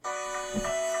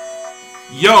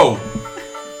Yo!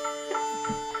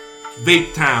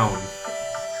 Vape Town.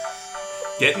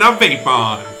 Getting a vape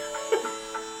on.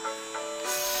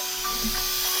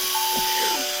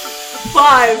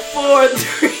 5, 4,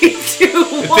 3, 2,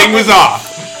 1. The thing was off.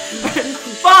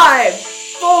 5,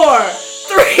 4,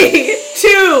 3, 2,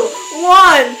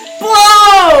 1.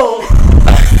 Blow!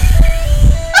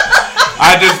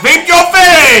 I just vaped your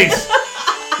face!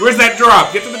 Where's that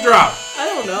drop? Get to the drop. I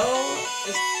don't know.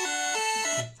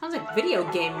 Sounds like video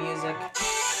game music.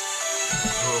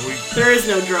 There is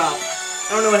no drop.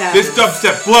 I don't know what happened. This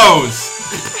dubstep blows.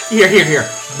 Here.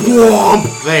 Whomp!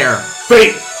 There.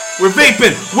 Vape. We're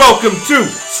vaping. Welcome to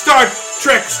Star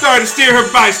Trek Star to Steer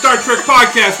Her By Star Trek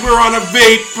Podcast. We're on a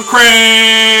vape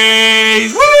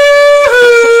craze. Woo!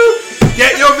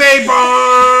 Get your vape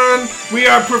on. We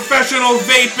are professional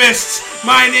vapists.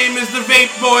 My name is the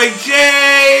Vape Boy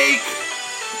Jake.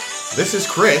 This is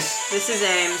Chris. This is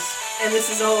Ames. And this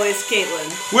is always Caitlin.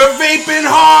 We're vaping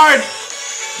hard.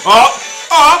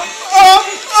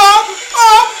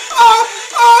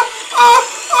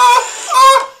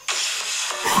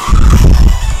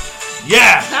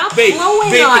 Yeah, Stop vape,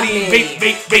 blowing on vaping,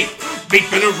 me. vape,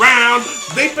 vaping around,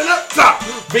 vaping up top,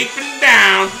 vaping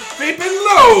down, vaping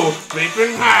low,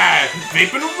 vaping high,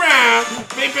 vaping around,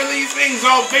 vaping these things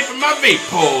all vaping my vape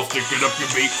pole. Stick it up your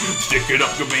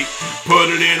vape, put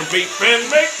it in a vape and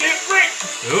make it ring.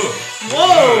 Ugh.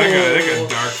 Whoa! That got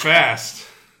dark fast.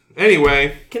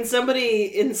 Anyway. Can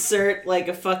somebody insert like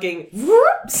a fucking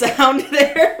whoop sound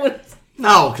there?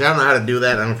 No, because I don't know how to do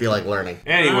that. I don't feel like learning.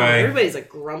 Anyway. Everybody's a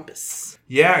grumpus.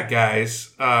 Yeah,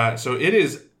 guys. So it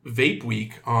is Vape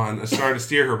Week on A Star to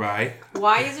Steer Her By.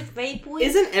 Why is it Vape Week?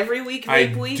 Isn't every week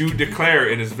Vape Week? I do declare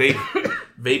it is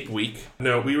Vape Week.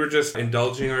 No, we were just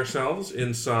indulging ourselves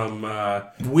in some...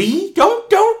 We?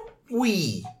 Don't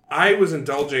we. I was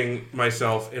indulging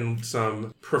myself in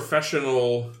some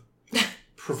professional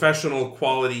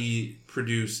quality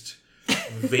produced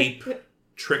vape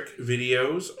trick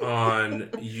videos on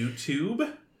YouTube.com.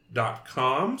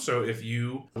 So if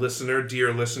you,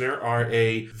 dear listener, are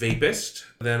a vapist,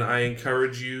 then I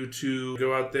encourage you to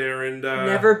go out there and...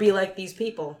 Never be like these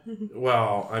people.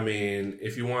 Well, I mean,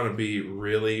 if you want to be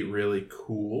really, really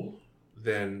cool,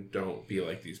 then don't be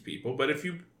like these people. But if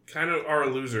you kind of are a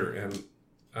loser and...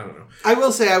 I don't know. I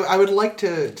will say, I would like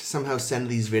to somehow send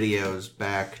these videos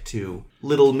back to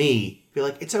little me. Be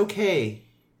like, it's okay,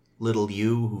 little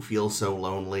you who feels so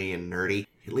lonely and nerdy.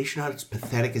 At least you're not as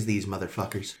pathetic as these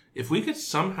motherfuckers. If we could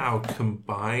somehow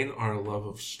combine our love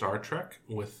of Star Trek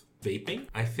with vaping,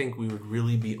 I think we would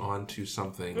really be onto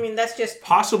something. I mean, that's just...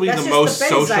 Possibly that's the just most the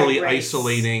socially race.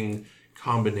 isolating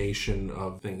combination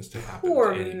of things to happen Poor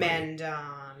to anybody.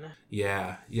 Mendon.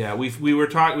 Yeah. We were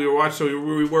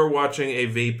watching a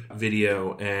vape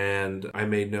video, and I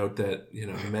made note that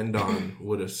Mendon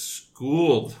would have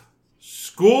schooled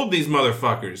these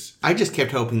motherfuckers. I just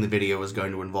kept hoping the video was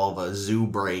going to involve a zoo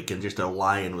break and just a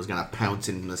lion was going to pounce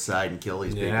in from the side and kill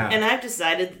these people. And I've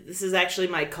decided that this is actually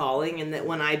my calling, and that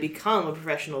when I become a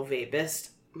professional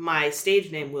vapist, my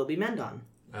stage name will be Mendon.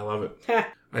 I love it.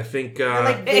 I think I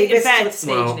like in Vegas fact, with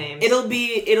stage names.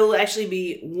 It'll actually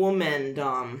be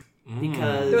Womendom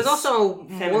because There was also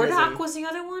feminism. Mordok was the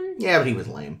other one? Yeah, but he was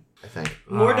lame, I think.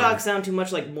 Mordok sound too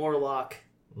much like Morlock.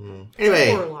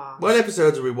 Anyway, Warlock. what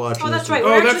episodes are we watching? Oh, that's this right.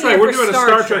 week? We're that's actually right. here We're for doing a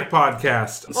Star Trek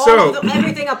podcast.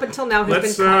 Everything up until now has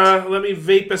Let's been cut. let me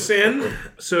vape us in.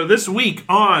 So this week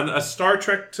on A Star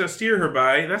Trek to Steer Her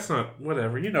By, that's not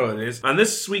whatever, you know what it is. On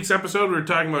this week's episode, we're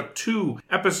talking about 2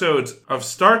 episodes of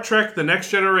Star Trek: The Next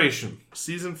Generation,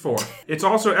 season 4. It's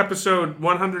also episode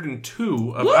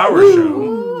 102 of our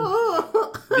show.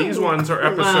 These ones are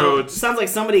episodes. Sounds like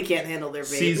somebody can't handle their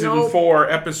vape. Season 4,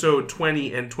 episode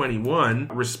 20 and 21,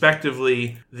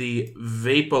 respectively, the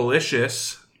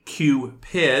Vapalicious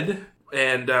Cupid,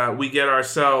 and we get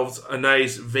ourselves a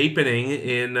nice vapening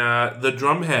in the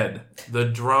Drumhead. The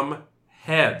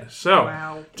Drumhead. So,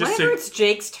 Wow. just Whenever to, it's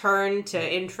Jake's turn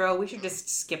to intro, we should just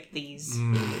skip these.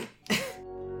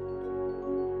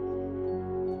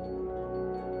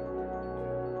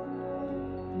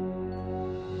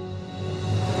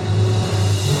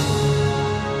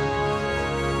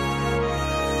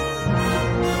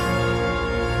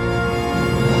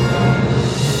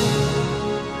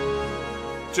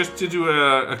 just to do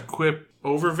a quick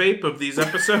overvape of these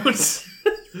episodes.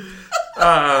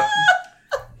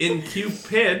 In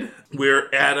Cupid, we're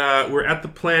at the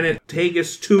planet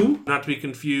Tagus 2, not to be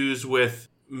confused with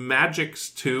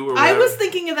Magix 2 or whatever. I was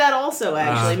thinking of that also,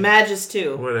 actually. Magus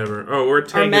 2. Whatever. Oh, we're at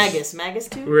Tagus. Or Magus. Magus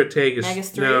 2? We're at Tagus. Magus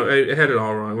 3? No, I had it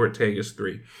all wrong. We're at Tagus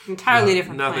 3. Entirely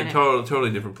different Nothing. planet.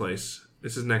 Totally different place.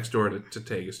 This is next door to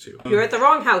Tagus 2. You're at the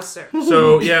wrong house, sir.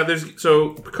 So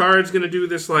Picard's gonna do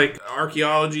this like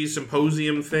archaeology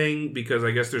symposium thing because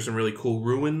I guess there's some really cool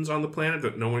ruins on the planet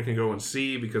that no one can go and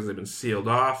see because they've been sealed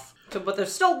off. But they'll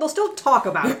still talk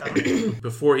about them.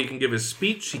 Before he can give his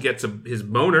speech, he gets his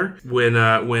boner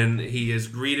when he is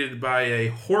greeted by a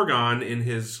Horgon in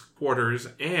his quarters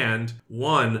and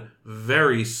one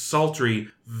very sultry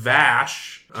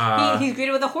Vash. He's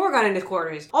greeted with a Horgon in his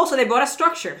quarters. Also, they bought a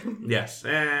structure. Yes.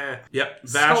 Yep.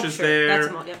 Vash is there.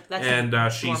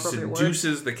 That's she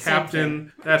seduces the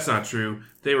captain. That's not true.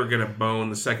 They were going to bone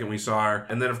the second we saw her.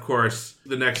 And then, of course,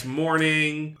 the next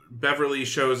morning, Beverly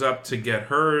shows up to get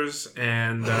hers.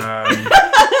 And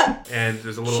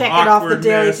there's a little check it off the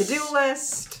daily awkwardness. to-do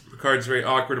list. Picard's very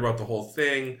awkward about the whole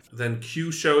thing. Then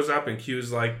Q shows up, and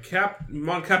Q's like,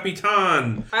 Mon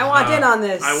Capitan. I want in on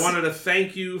this. I wanted to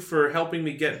thank you for helping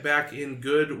me get back in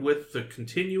good with the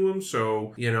Continuum.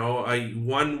 So,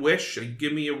 one wish.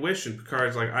 Give me a wish. And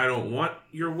Picard's like, I don't want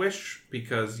your wish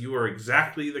because you are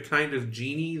exactly the kind of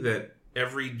genie that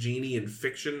every genie in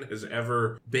fiction has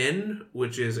ever been,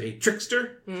 which is a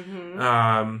trickster.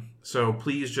 Mm-hmm. So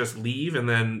please just leave. And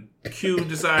then Q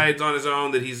decides on his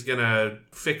own that he's gonna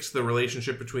fix the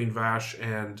relationship between Vash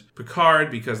and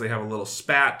Picard because they have a little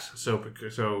spat.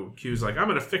 So Q's like, I'm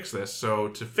gonna fix this. So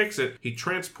to fix it, he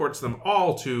transports them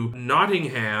all to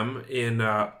Nottingham in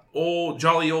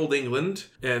jolly old England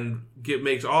and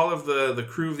makes all of the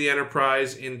crew of the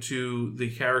Enterprise into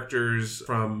the characters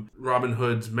from Robin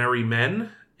Hood's Merry Men,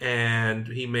 and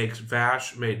he makes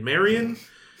Vash Maid Marian,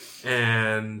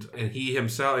 and he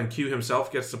himself and Q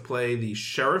himself gets to play the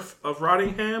Sheriff of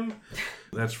Rottingham.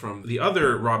 That's from the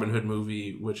other Robin Hood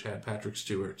movie, which had Patrick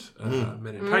Stewart,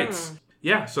 Men in Tights.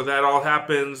 Yeah, so that all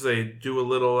happens. They do a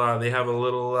little. They have a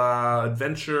little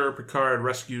adventure. Picard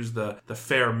rescues the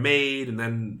fair maid, and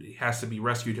then he has to be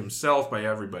rescued himself by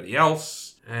everybody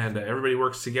else. And everybody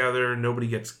works together. Nobody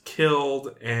gets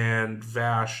killed. And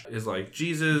Vash is like,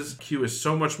 Jesus, Q is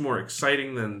so much more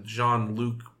exciting than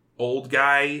Jean-Luc old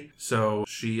guy. So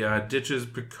she ditches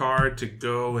Picard to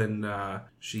go and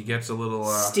she gets a little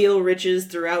steal riches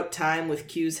throughout time with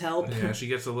Q's help. Yeah, she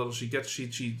gets a little.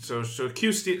 So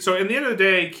Q. So in the end of the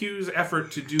day, Q's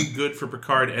effort to do good for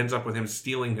Picard ends up with him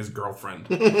stealing his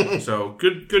girlfriend. So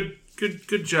good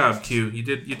job, Q. You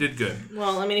did good.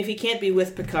 Well, I mean, if he can't be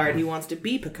with Picard, he wants to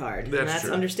be Picard, and that's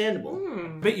true. understandable.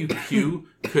 I bet you Q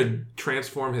could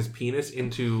transform his penis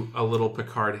into a little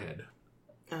Picard head.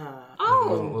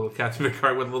 A little Captain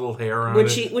Picard with little hair on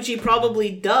it. Which he probably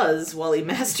does while he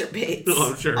masturbates.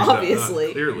 Oh, I'm sure.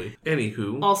 Obviously. Clearly.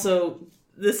 Anywho. Also,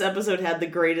 this episode had the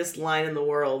greatest line in the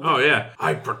world. Oh, yeah.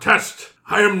 I protest.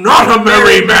 I am not a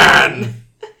merry man.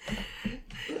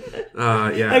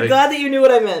 Yeah. I'm glad that you knew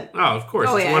what I meant. Oh, of course.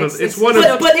 Oh, It's one of.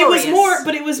 But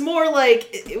it was more like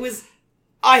it was.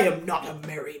 I am not a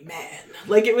merry man.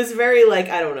 Like, it was very, like,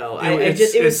 I don't know.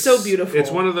 It was so beautiful. It's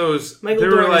one of those. Michael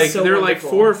there were Dorn is so there were wonderful.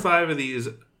 4 or 5 of these,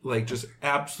 like, just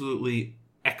absolutely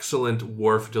excellent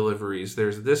Worf deliveries.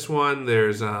 There's this one.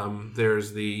 There's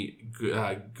the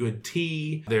good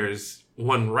tea. There's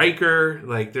one Riker.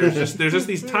 Like, there's just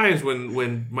these times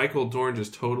when Michael Dorn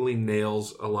just totally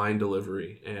nails a line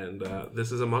delivery, and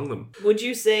this is among them. Would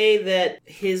you say that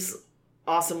his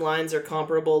awesome lines are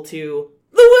comparable to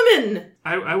the women?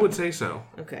 I would say so.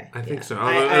 Okay, I think so.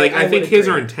 I think would his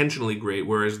agree. are intentionally great,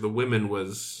 whereas the women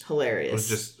was hilarious.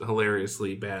 just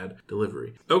hilariously bad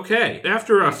delivery. Okay,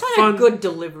 after a It's not a good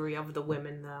delivery of the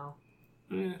women,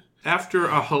 though. After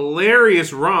a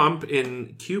hilarious romp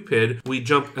in Cupid, we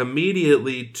jump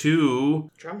immediately to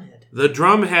Drumhead. The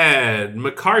Drumhead,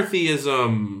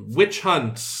 McCarthyism, witch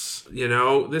hunts. You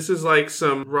know, this is like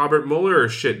some Robert Mueller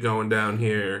shit going down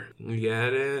here. You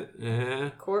get it?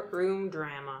 Yeah. Courtroom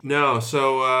drama. No,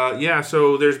 so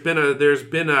there's been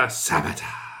a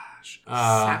sabotage.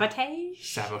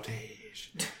 Sabotage.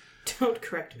 Don't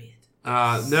correct me.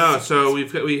 No, so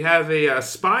we have a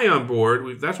spy on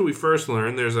board. That's what we first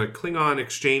learned. There's a Klingon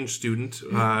exchange student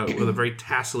with a very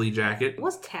tassely jacket.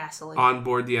 What's tassely? On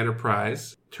board the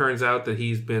Enterprise. Turns out that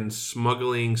he's been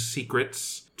smuggling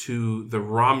secrets to the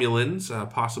Romulans.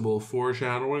 Possible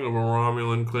foreshadowing of a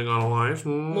Romulan-Klingon alliance.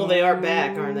 Well, they are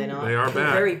back, aren't they not? They are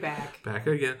back. Very back. Back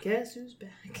again. Guess who's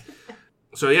back?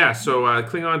 So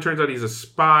Klingon turns out he's a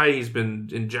spy. He's been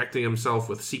injecting himself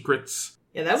with secrets.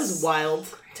 Yeah, that was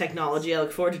wild technology. I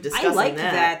look forward to discussing I liked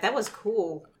that. That was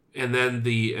cool. And then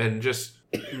just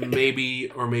maybe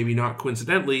or maybe not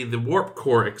coincidentally, the warp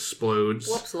core explodes.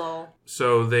 Whoops, lol.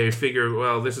 So they figure,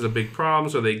 well, this is a big problem.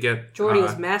 So they get Geordi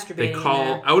was masturbating. They call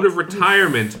there. out of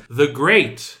retirement the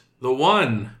great, the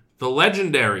one, the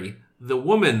legendary, the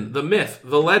woman, the myth,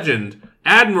 the legend,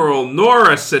 Admiral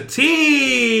Nora Satie.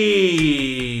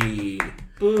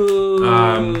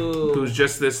 Boo. Who's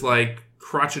just this, like,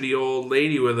 crotchety old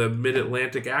lady with a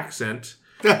mid-Atlantic accent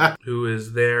who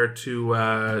is there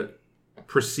to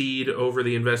proceed over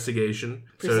the investigation.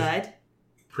 Preside?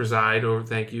 Preside over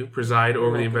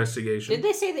the investigation. Did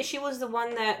they say that she was the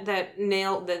one that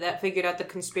nailed that figured out the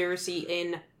conspiracy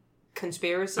in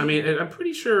Conspiracy? I mean, I'm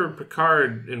pretty sure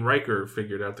Picard and Riker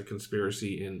figured out the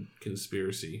conspiracy in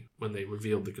Conspiracy when they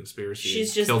revealed the conspiracy and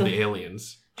killed the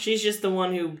aliens. She's just the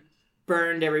one who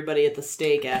burned everybody at the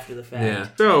stake after the fact. Yeah.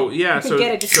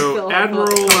 So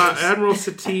Admiral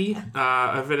Satie,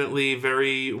 evidently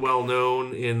very well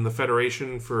known in the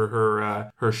Federation for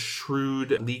her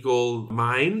shrewd legal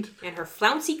mind and her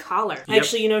flouncy collar. Yep.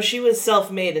 Actually, she was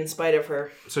self-made in spite of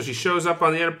her. So she shows up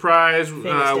on the Enterprise with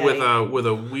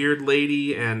a weird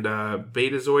lady and a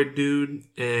Betazoid dude,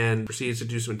 and proceeds to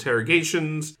do some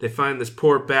interrogations. They find this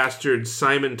poor bastard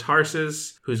Simon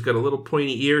Tarsus, who's got a little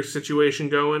pointy ear situation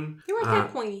going. You weren't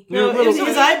that pointy. No, it was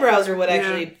his eyebrows are what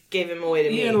actually gave him away to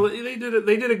me. Yeah,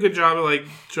 they did a good job of like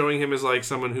showing him as like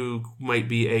someone who might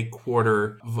be a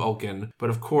quarter Vulcan, but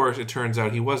of course it turns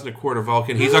out he wasn't a quarter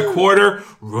Vulcan. He's a quarter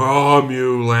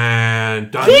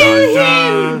Romulan. Dun dun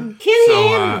dun.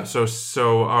 Kill him.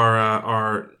 So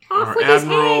our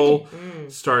admiral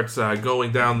starts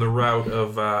going down the route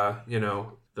of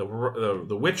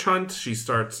the witch hunt. She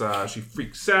starts she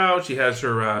freaks out. She has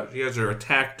her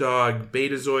attack dog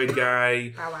Betazoid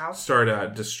guy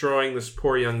start destroying this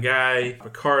poor young guy.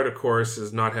 Picard, of course,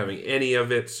 is not having any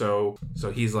of it, so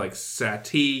he's like,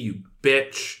 Satie, you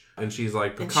bitch. And she's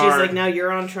like, Picard. And she's like, now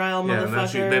you're on trial,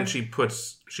 motherfucker. And then she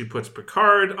puts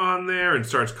Picard on there and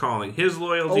starts calling his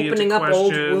loyalty opening into up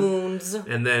question. old wounds.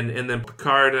 And then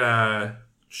Picard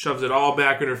shoves it all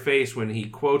back in her face when he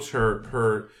quotes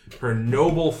her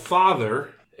noble father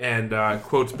and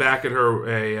quotes back at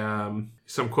her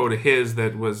some quote of his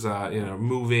that was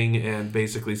moving, and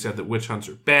basically said that witch hunts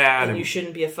are bad and you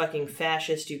shouldn't be a fucking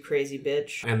fascist, you crazy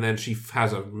bitch. And then she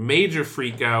has a major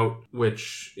freak out,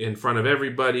 which in front of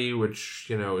everybody, which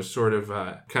is sort of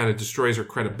kind of destroys her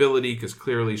credibility, because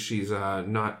clearly she's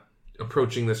not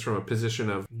approaching this from a position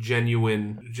of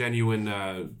genuine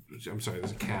I'm sorry,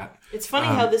 there's a cat. It's funny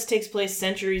how this takes place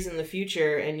centuries in the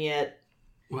future, and yet...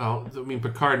 Well, I mean,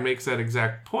 Picard makes that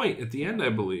exact point at the end, I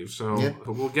believe. So, Yep.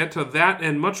 But we'll get to that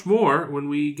and much more when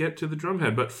we get to the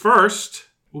Drumhead. But first,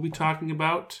 we'll be talking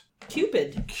about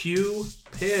Cupid. Cupid.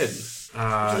 Which is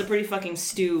a pretty fucking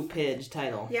stupid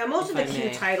title. Yeah, most of the Q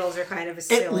titles are kind of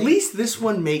silly. At least this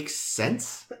one makes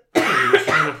sense. We're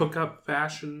trying to hook up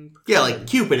fashion. Yeah, like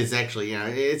Cupid is actually,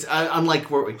 it's unlike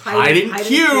hide and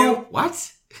Q.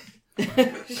 What?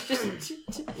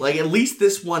 Like, at least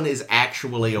this one is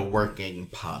actually a working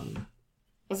pun.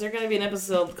 Was there going to be an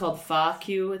episode called Fa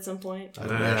Q at some point? I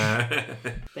wish.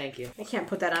 Thank you. I can't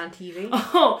put that on TV.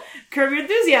 Oh, Curb Your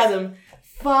Enthusiasm.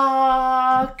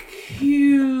 Fuck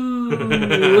you.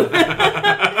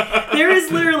 There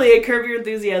is literally a Curb Your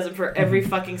Enthusiasm for every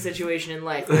fucking situation in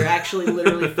life. There actually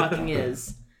literally fucking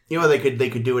is. You know, they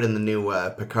could do it in the new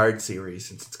Picard series,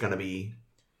 since it's going to be,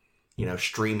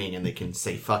 streaming, and they can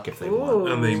say fuck if they want.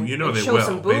 And they show will,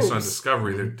 some based on boobs.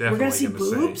 Discovery. They're definitely gonna see going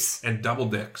boobs? say. And double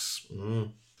dicks. We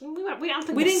don't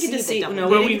think We didn't get to see... the No,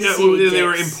 Well, we didn't get to see they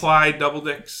were dicks. implied double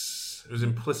dicks. It was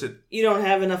implicit. You don't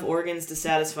have enough organs to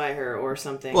satisfy her or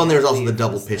something. Well, and there's also the I believe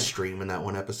double was piss the- stream in that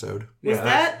one episode. Was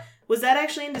that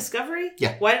actually in Discovery?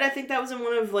 Yeah. Why did I think that was in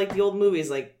one of like the old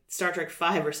movies, like Star Trek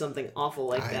V or something awful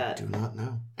like I that? do not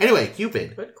know. Anyway,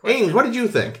 Cupid. Good question. Ames, what did you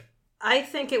think? I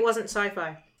think it wasn't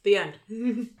sci-fi. The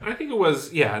end. I think it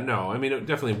was. Yeah, no. I mean, it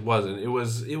definitely wasn't. It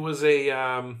was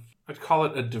a. I'd call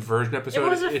it a diversion episode. It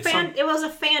was It's it was a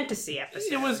fantasy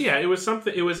episode. It was. Yeah, it was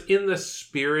something. It was in the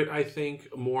spirit. I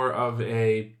think more of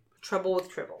a Trouble with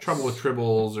Tribbles. Trouble with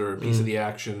Tribbles or a Piece of the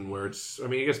Action, where it's. I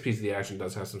mean, I guess Piece of the Action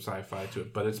does have some sci-fi to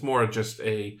it, but it's more just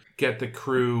a get the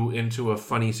crew into a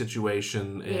funny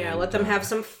situation. And, Yeah, let them have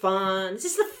some fun. This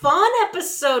is the fun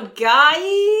episode, guys.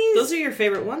 Those are your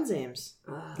favorite ones, Ames.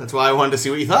 That's why I wanted to see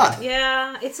what you thought.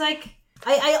 Yeah, it's like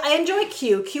I enjoy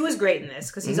Q. Q is great in this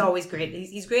because he's always great.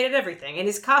 He's great at everything, and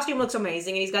his costume looks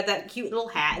amazing, and he's got that cute little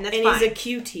hat, and that's And fine. he's a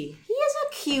cutie. He is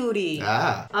a cutie.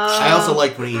 I also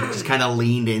liked when he just kind of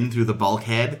leaned in through the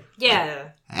bulkhead. Yeah,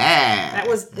 Ah. that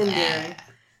was endearing.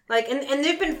 Like, and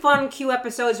there've been fun Q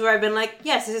episodes where I've been like,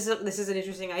 yes, this is an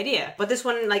interesting idea, but this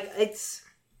one, like,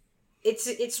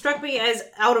 it struck me as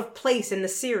out of place in the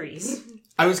series.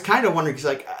 I was kind of wondering,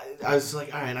 because I was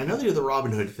like, all right, I know they do the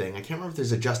Robin Hood thing. I can't remember if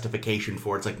there's a justification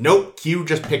for it. It's like, nope, Q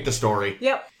just picked a story.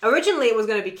 Yep. Originally, it was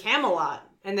going to be Camelot,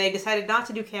 and they decided not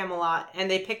to do Camelot, and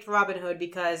they picked Robin Hood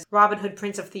because Robin Hood,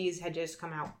 Prince of Thieves, had just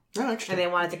come out. Oh, interesting. And they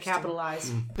wanted to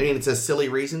capitalize. I mean, it's a silly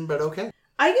reason, but okay.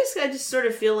 I guess I just sort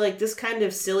of feel like this kind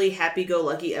of silly,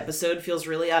 happy-go-lucky episode feels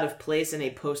really out of place in a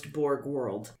post-Borg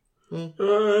world.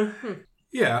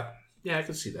 Yeah, I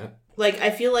can see that. Like,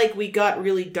 I feel like we got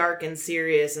really dark and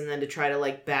serious, and then to try to,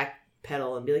 like,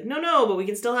 backpedal and be like, no, but we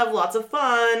can still have lots of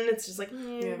fun. It's just like,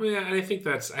 Yeah, and I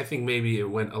think maybe it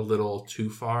went a little too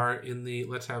far in the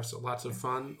let's have lots of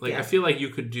fun. Like, I feel like you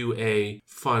could do a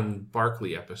fun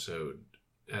Barkley episode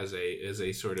as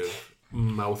a sort of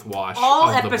mouthwash. All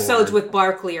of the episodes board. with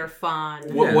Barkley are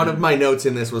fun. Yeah. One of my notes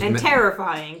in this was... And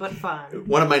terrifying, but fun.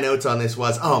 One of my notes on this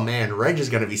was, oh man, Reg is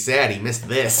going to be sad he missed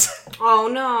this. Oh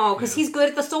no, because he's good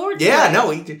at the swords. Yeah,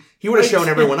 no, he would have shown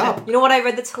everyone up. You know what I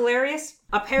read that's hilarious?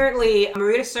 Apparently,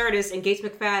 Marita Sirtis and Gates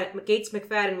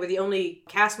McFadden were the only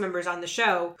cast members on the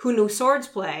show who knew swords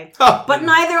play. Oh. But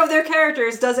neither of their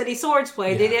characters does any swords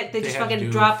play. They just fucking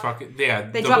drop...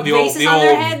 They drop the vases old on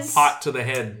their heads. pot to the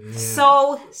head. Yeah.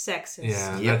 So sexist.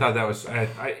 Yeah, Yep. I thought that was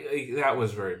that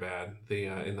was very bad.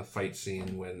 In the fight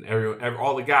scene when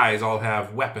all the guys all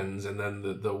have weapons and then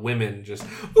the women just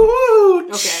ooh.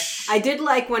 Okay, I did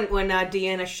like when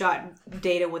Deanna shot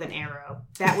Data with an arrow.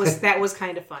 That was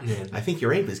kind of fun. Yeah. I think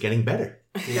your aim is getting better.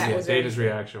 That was Data's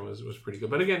reaction was pretty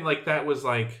good, but again, like that was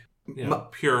like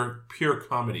pure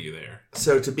comedy there.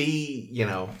 So to be,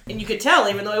 And you could tell,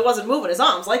 even though he wasn't moving his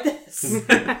arms like this.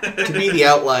 to be the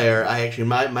outlier,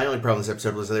 my only problem with this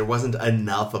episode was that there wasn't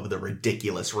enough of the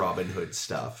ridiculous Robin Hood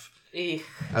stuff. I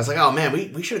was like, oh man,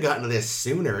 we should have gotten to this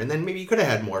sooner, and then maybe you could have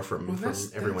had more from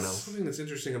everyone else. Something that's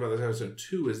interesting about this episode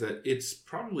too is that it's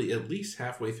probably at least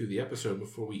halfway through the episode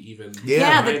before we even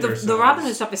the Robin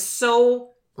Hood stuff is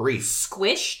so brief,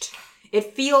 squished.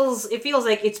 It feels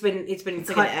like it's been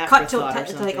like cut to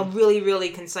like a really, really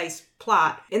concise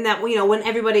plot. In that, when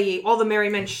all the merry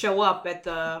men show up at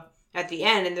the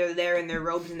end and they're there in their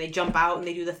robes and they jump out and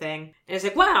they do the thing. And it's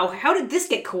like, wow, how did this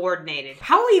get coordinated?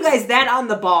 How are you guys that on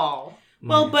the ball?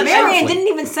 Well, but Marianne didn't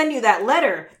even send you that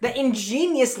letter, the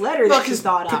ingenious letter that she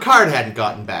thought up. Picard hadn't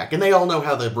gotten back, and they all know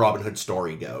how the Robin Hood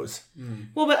story goes.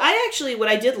 Well, but what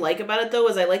I did like about it, though,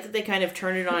 is I like that they kind of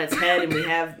turn it on its head and we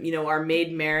have, our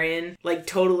maid Marion, like,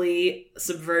 totally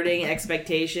subverting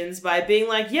expectations by being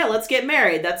like, yeah, let's get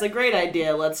married. That's a great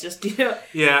idea. Let's just,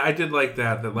 Yeah, I did like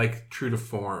that, like, true to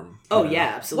form. Oh,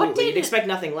 yeah, absolutely. You'd expect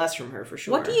nothing less from her, for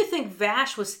sure. What do you think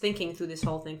Vash was thinking through this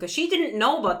whole thing? Because she didn't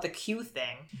know about the Q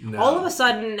thing. No. All of a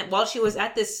sudden, while she was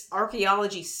at this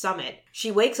archaeology summit,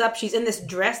 she wakes up, she's in this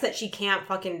dress that she can't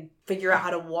fucking figure out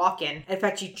how to walk in. In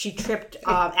fact, she tripped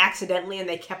accidentally, and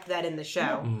they kept that in the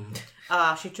show.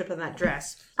 She tripped on that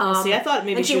dress. See, I thought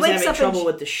maybe she was having trouble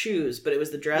with the shoes, but it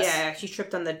was the dress. Yeah, she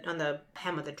tripped on the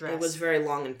hem of the dress. It was very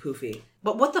long and poofy.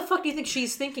 But what the fuck do you think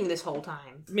she's thinking this whole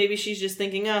time? Maybe she's just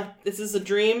thinking, this is a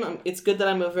dream. It's good that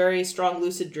I'm a very strong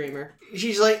lucid dreamer.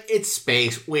 She's like, it's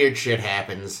space. Weird shit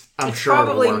happens. I'm sure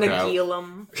probably it'll work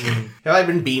Nagilum. Have I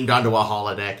been beamed onto a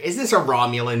holodeck? Is this a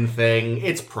Romulan thing?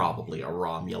 It's probably a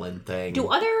Romulan thing. Do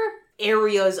other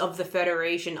areas of the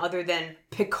Federation, other than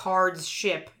Picard's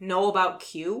ship, know about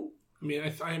Q? I mean,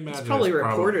 I imagine it's probably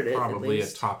reported it, at probably a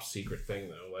least. top secret thing,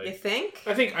 though. Like, You think?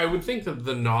 I would think that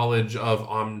the knowledge of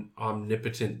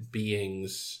omnipotent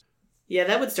beings. Yeah,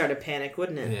 that would start a panic,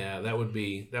 wouldn't it? Yeah, that wouldn't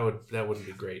be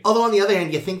great. Although on the other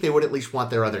hand, you think they would at least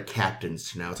want their other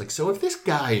captains to know. It's like, so if this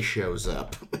guy shows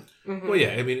up, Well, yeah,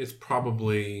 I mean, it's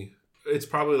probably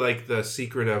like the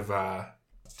secret of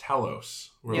Talos,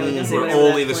 where, Yeah, I was gonna say where whatever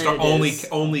only that the planet is.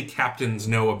 only captains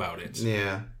know about it.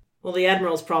 yeah. Well, the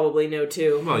admirals probably know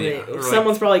too. Well, yeah, or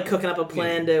Someone's probably cooking up a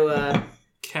plan to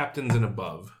Captains and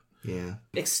above. Yeah.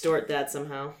 extort that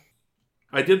somehow.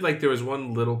 I did like there was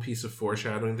one little piece of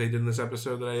foreshadowing they did in this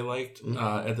episode that I liked.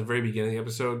 At the very beginning of the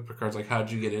episode, Picard's like, "How'd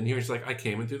you get in here?" She's like, "I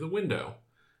came in through the window,"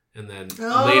 and then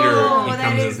later he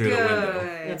comes in through the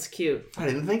window. That's cute. I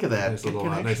didn't think of that. Nice Good little,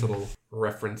 connection. nice little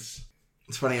reference.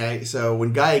 It's funny, so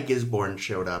when Guy Gisborne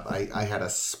showed up, I had a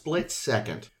split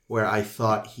second where I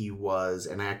thought he was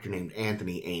an actor named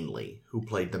Anthony Ainley, who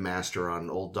played the Master on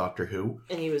old Doctor Who.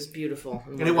 And he was beautiful.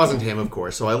 And it wasn't him, of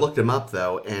course, so I looked him up,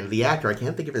 though, and the actor, I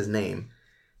can't think of his name,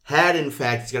 had, in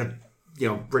fact, he's got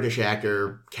a British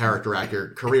actor, character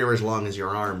actor, career as long as your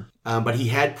arm, but he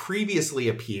had previously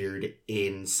appeared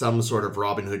in some sort of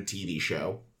Robin Hood TV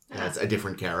show as a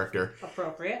different character.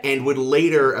 Appropriate. And would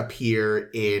later appear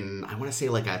in, I want to say,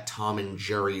 like a Tom and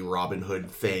Jerry Robin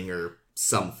Hood thing or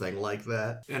something like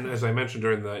that. And as I mentioned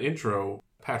during the intro,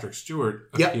 Patrick Stewart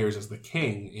Yep. appears as the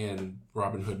king in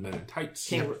Robin Hood Men in Tights.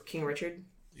 King Richard.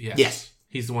 Yes. Yes.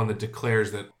 He's the one that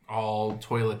declares that all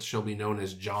toilets shall be known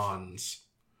as John's.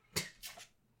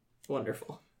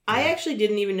 Wonderful. I actually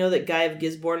didn't even know that Guy of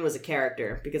Gisborne was a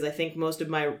character, because I think most of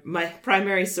my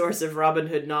primary source of Robin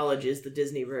Hood knowledge is the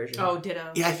Disney version. Oh,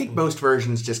 ditto. Yeah, I think most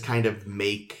versions just kind of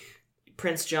make...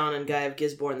 Prince John and Guy of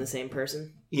Gisborne the same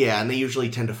person. Yeah, and they usually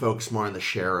tend to focus more on the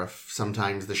sheriff.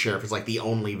 Sometimes the sheriff is like the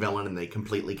only villain and they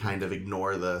completely kind of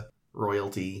ignore the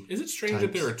royalty. Is it strange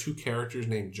that there are two characters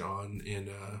named John in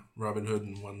Robin Hood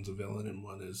and one's a villain and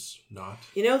one is not?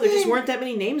 You know, there just weren't that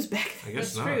many names back then. I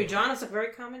guess That's not. true. John is a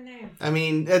very common name. I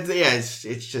mean, it's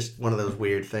just one of those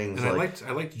weird things. And like...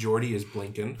 I liked Geordie as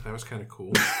Blinken. That was kind of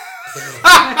cool.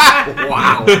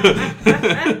 Wow.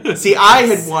 See, I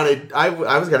had wanted... I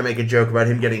was going to make a joke about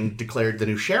him getting declared the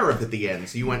new sheriff at the end,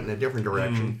 so you went in a different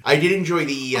direction. I did enjoy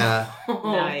the...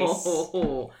 Nice.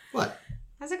 What?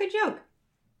 That's a good joke.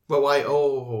 Well, why?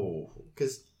 Oh,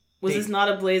 because... Was this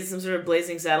not some sort of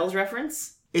Blazing Saddles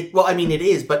reference? Well, I mean, it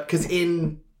is, but because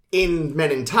in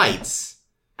Men in Tights...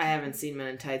 I haven't seen Men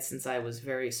in Tights since I was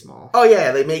very small. Oh,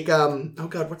 yeah, they make... oh,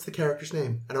 God, what's the character's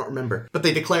name? I don't remember. But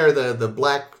they declare the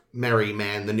black merry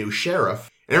man the new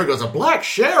sheriff. And everyone goes, a black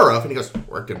sheriff? And he goes,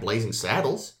 worked in Blazing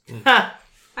Saddles. Ha!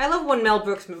 I love when Mel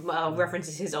Brooks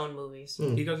references his own movies.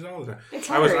 He does it all the time. It's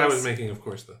I was hilarious. making, of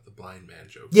course, the blind man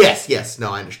joke. Yes.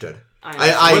 No, I understood.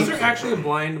 Was there actually a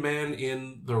blind man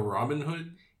in the Robin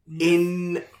Hood?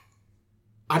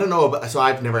 I don't know, so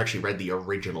I've never actually read the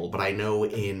original, but I know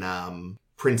in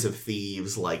Prince of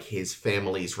Thieves, like, his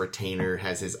family's retainer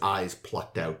has his eyes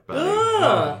plucked out by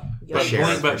But,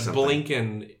 sheriff but or something.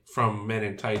 Blinken from Men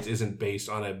in Tights isn't based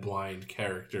on a blind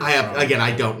character.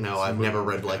 I don't know. I've never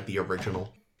read, like, the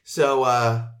original.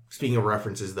 So, speaking of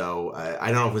references, though, I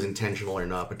don't know if it was intentional or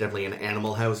not, but definitely an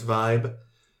Animal House vibe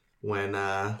when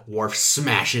Worf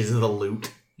smashes the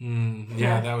loot.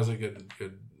 That was a good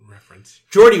reference.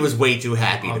 Geordie was way too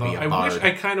happy to be a bard.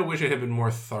 I kind of wish it had been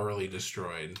more thoroughly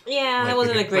destroyed. Yeah, that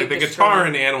wasn't a great the destroy. guitar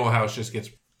in Animal House just gets...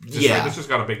 it's just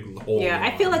got a big hole. Yeah,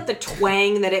 I feel like the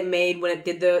twang that it made when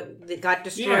it got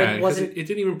destroyed wasn't... It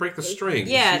didn't even break the strings.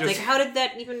 Yeah, it's like, how did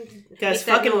that even... Guys, make that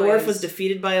fucking noise? Worf was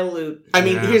defeated by a loot. I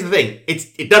mean, here's the thing.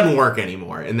 It doesn't work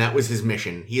anymore, and that was his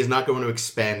mission. He is not going to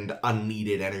expend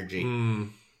unneeded energy.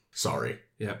 Sorry.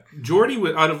 Yeah, Geordie,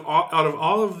 out of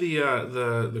all of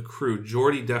the crew,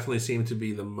 Geordie definitely seemed to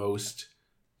be the most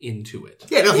into it.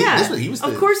 Yeah, no, Yeah, he was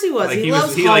of course he was. Like, he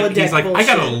loves he's holodeck like, bullshit.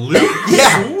 I got a loot.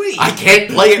 Yeah, Sweet. I can't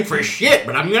play it for shit,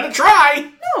 but I'm gonna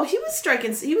try. No, he was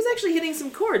striking. He was actually hitting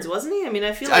some chords, wasn't he? I mean,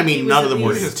 I feel like he was none of them at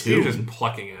were least- He was just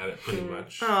plucking at it pretty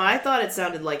much. Oh, I thought it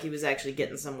sounded like he was actually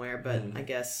getting somewhere, but I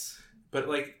guess... But,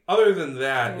 like, other than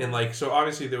that, and, like, so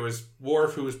obviously there was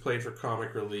Worf, who was played for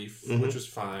comic relief, which was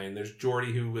fine. There's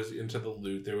Geordie, who was into the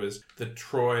loot. There was the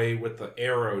Troy with the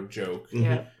arrow joke.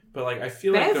 Yeah. But, like, I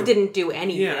feel Bev like... didn't do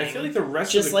anything. Yeah, I feel like the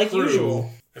rest Just of the like crew... usual.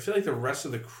 I feel like the rest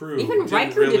of the crew Even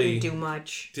Riker really, didn't do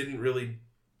much. Didn't really...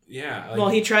 Yeah. Like, Well,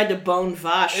 he tried to bone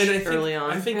Vash and I think, early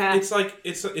on. I think Yeah. it's like...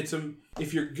 It's a...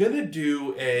 If you're gonna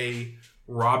do a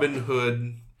Robin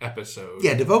Hood episode...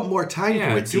 Yeah, devote more time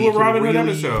to it. so do you a can Robin Hood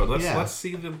really- episode. Let's yeah.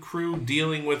 see the crew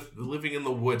dealing with living in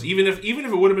the woods. Even if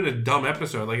it would have been a dumb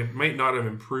episode, like it might not have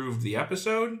improved the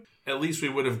episode. At least we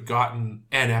would have gotten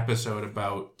an episode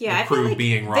about Yeah, the I feel crew like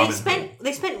being Robin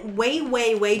they spent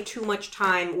way too much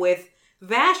time with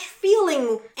Vash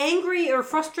feeling angry or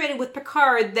frustrated with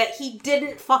Picard that he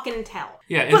didn't fucking tell.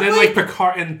 Yeah, and But, then like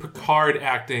Picard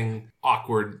acting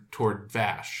awkward toward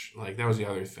Vash. Like that was the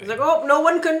other thing. It's like, oh, no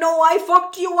one can know I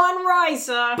fucked you on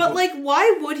Risa. But, like,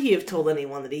 why would he have told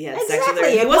anyone that he had sex with her?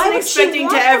 Exactly, He and why wasn't would she expecting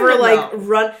to want ever, him to like, know?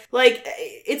 run... Like,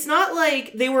 it's not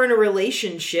like they were in a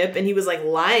relationship and he was, like,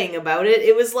 lying about it.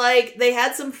 It was like, they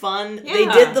had some fun, they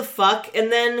Yeah. did the fuck, and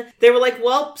then they were like,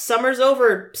 well, summer's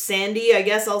over, Sandy, I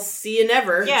guess I'll see you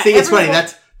never. Yeah. See, it's funny. everyone-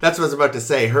 That's what I was about to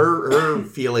say. Her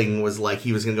feeling was like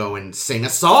he was gonna go and sing a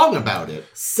song about it.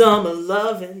 Summer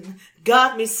lovin'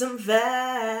 got me some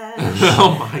Vash.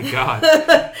 Oh my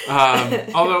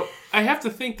god. Although I have to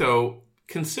think though,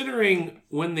 considering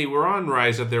when they were on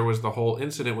Risa, there was the whole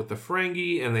incident with the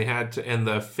Ferengi, and they had to and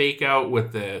the fake out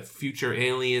with the future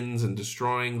aliens and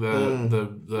destroying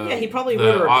the Yeah, he probably the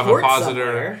wrote a report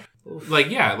ovipositor.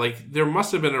 somewhere. Like there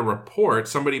must have been a report.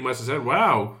 Somebody must have said,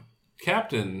 "Wow,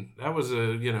 Captain, that was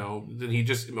a Did he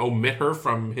just omit her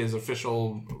from his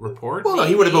official report? Well, no,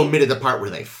 he would have omitted the part where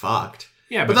they fucked.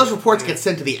 Yeah, But those reports get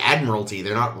sent to the Admiralty.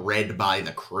 They're not read by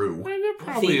the crew. they're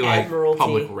probably The like Admiralty.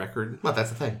 public record. Well, that's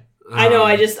the thing. I know,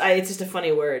 it's just a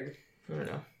funny word. I don't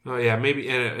know. Oh yeah, maybe,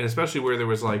 and especially where there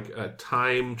was like a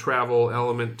time travel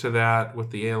element to that with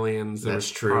the aliens. That's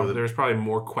true. There's probably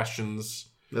more questions.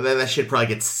 That shit probably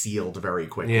gets sealed very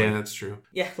quickly. Yeah, that's true.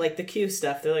 Yeah, like the Q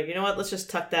stuff. They're like, you know what? Let's just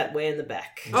tuck that way in the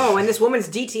back. Oh, and this woman's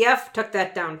DTF took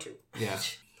that down too. Yeah.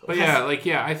 But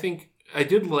I think I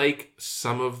did like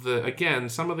some of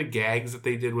the gags that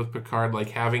they did with Picard, like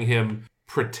having him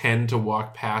pretend to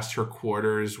walk past her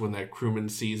quarters when that crewman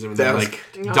sees him and then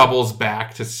doubles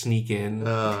back to sneak in.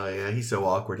 Oh, yeah, he's so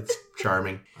awkward. It's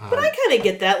charming. But I kind of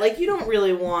get that. Like, you don't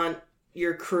really want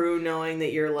your crew knowing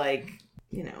that you're like,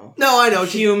 no, I know,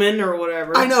 human or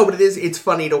whatever. I know, but it's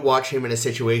funny to watch him in a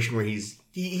situation where he's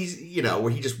where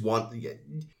he just wants.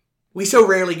 We so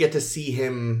rarely get to see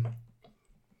him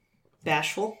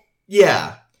bashful.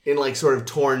 Yeah. In, like, sort of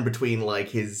torn between, like,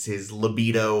 his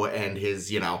libido and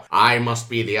his, I must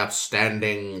be the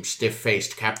upstanding,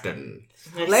 stiff-faced captain.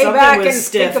 Lay back and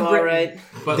stiff, think of all right.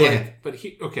 But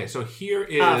so here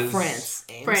is...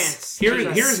 France.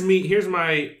 Here's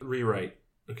my rewrite.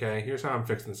 Okay, here's how I'm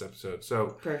fixing this episode.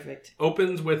 So perfect.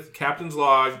 Opens with Captain's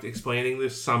log explaining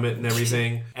the summit and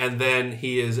everything, and then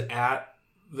he is at...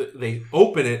 They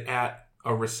open it at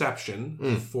a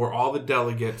reception for all the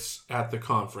delegates at the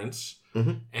conference.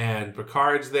 Mm-hmm. And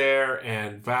Picard's there,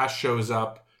 and Vash shows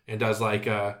up and does like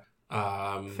a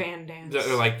fan dance,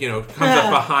 comes up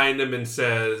behind him and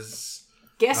says,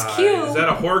 "Guess Q, is that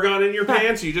a Horgon in your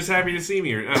pants? Are you just happy to see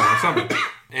me, or I don't know, something?"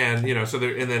 And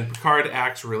and then Picard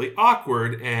acts really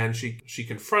awkward, and she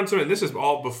confronts him, and this is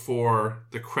all before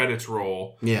the credits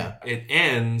roll. Yeah, it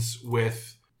ends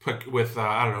with I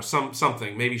don't know,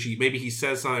 something. Maybe he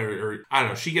says something, or I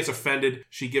don't know. She gets offended.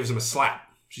 She gives him a slap.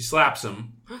 She slaps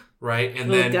him, right? And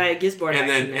then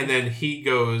then he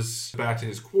goes back to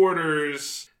his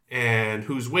quarters, and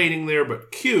who's waiting there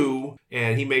but Q?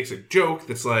 And he makes a joke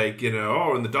that's like, in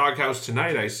the doghouse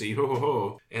tonight, I see, ho ho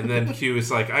ho. And then Q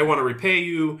is like, I want to repay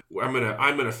you. I'm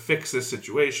gonna fix this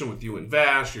situation with you and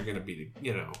Vash. You're gonna be,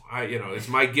 it's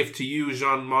my gift to you,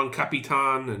 Jean Mon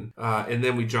Capitan. And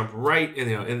then we jump right,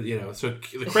 so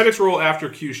the credits roll after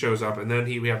Q shows up, and then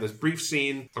we have this brief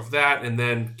scene of that, and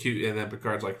then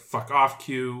Picard's like, fuck off,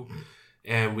 Q.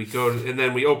 And we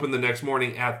then we open the next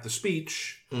morning at the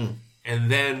speech.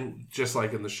 And then, just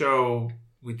like in the show,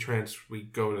 we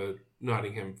go to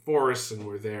Nottingham Forest, and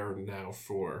we're there now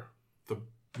for the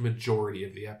majority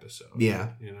of the episode.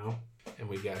 Yeah, and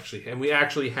we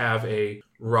actually have a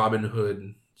Robin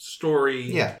Hood story.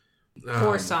 Yeah,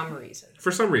 for some reason.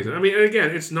 For some reason, I mean, again,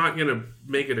 it's not going to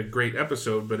make it a great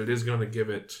episode, but it is going to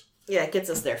give it. Yeah, it gets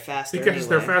us there faster. It gets us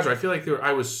there faster. I feel like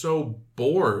I was so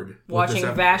bored watching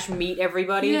Vash meet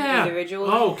everybody individually.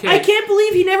 Oh, okay. I can't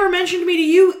believe he never mentioned me to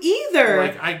you either.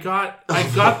 Like I got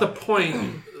the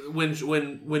point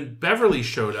when Beverly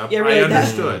showed up. Yeah, really, I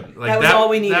understood. That was all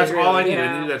we needed. That's all I needed.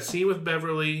 Yeah. I needed that scene with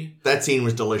Beverly. That scene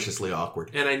was deliciously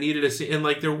awkward. And I needed a scene, and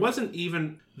like there wasn't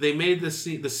even. They made the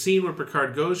scene where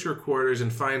Picard goes to her quarters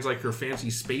and finds like her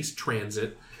fancy space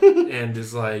transit, and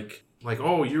is like,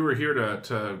 oh, you were here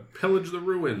to pillage the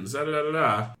ruins, da da da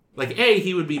da. Like, A,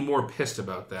 he would be more pissed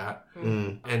about that,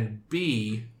 and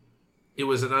B, it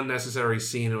was an unnecessary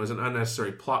scene. It was an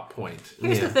unnecessary plot point.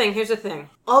 Here's the thing.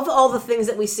 Of all the things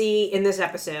that we see in this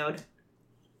episode,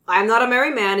 I'm Not a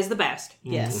Merry Man is the best.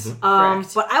 Yes.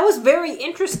 But I was very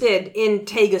interested in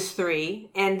Tegus 3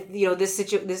 and,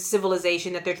 this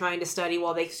civilization that they're trying to study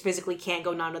while they physically can't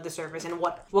go down to the surface, and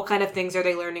what kind of things are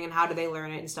they learning and how do they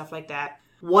learn it and stuff like that.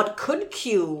 What could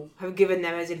Q have given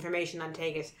them as information on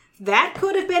Tegus? That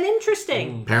could have been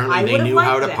interesting. Apparently they knew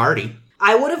how to party.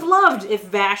 I would have loved if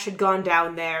Vash had gone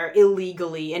down there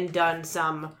illegally and done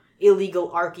some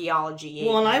illegal archaeology.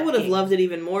 Well, and I would have loved it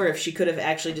even more if she could have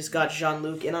actually just got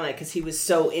Jean-Luc in on it, because he was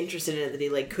so interested in it that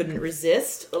he couldn't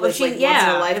resist. Once in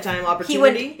a lifetime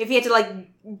opportunity. If he had to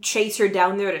chase her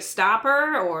down there to stop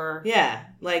her, or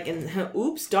and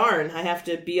oops, darn, I have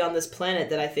to be on this planet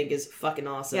that I think is fucking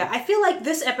awesome. Yeah, I feel like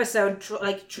this episode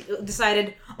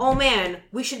decided, oh man,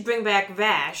 we should bring back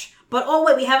Vash, but oh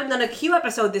wait, we haven't done a Q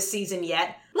episode this season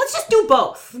yet. Let's just do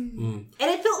both. And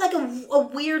it felt like a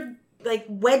weird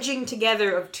wedging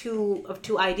together of two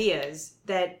ideas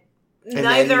that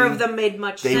neither of them made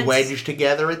much sense. They wedged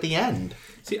together at the end.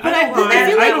 See, I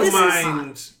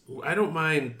don't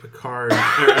mind Picard, or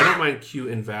I don't mind Q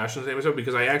and Vash in the same episode,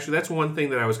 because that's one thing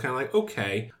that I was kind of like,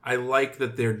 okay, I like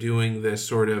that they're doing this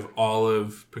sort of all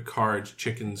of Picard's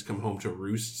chickens come home to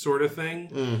roost sort of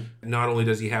thing. Not only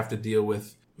does he have to deal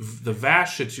with the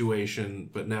Vash situation,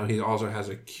 but now he also has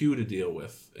a Q to deal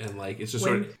with, and it's just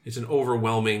it's an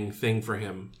overwhelming thing for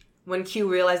him. When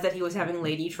Q realized that he was having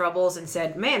lady troubles and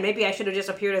said, man, maybe I should have just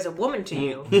appeared as a woman to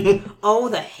you. Oh,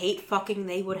 the hate fucking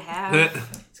they would have. I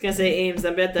was gonna say, Ames, I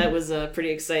bet that was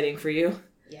pretty exciting for you.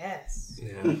 Yes.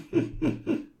 Yeah.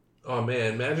 Oh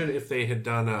man, imagine if they had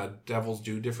done Devil's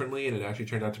Due differently and it actually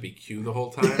turned out to be Q the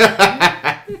whole time.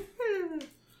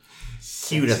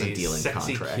 Q doesn't deal in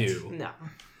contracts. Q. No.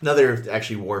 Another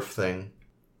actually Worf thing.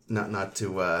 not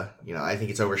to I think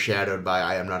it's overshadowed by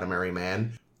I Am Not a Merry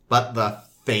Man, but the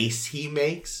face he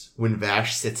makes when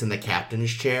Vash sits in the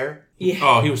captain's chair. Yeah.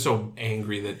 Oh, he was so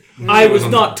angry that I was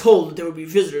not told that there would be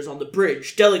visitors on the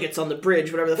bridge, delegates on the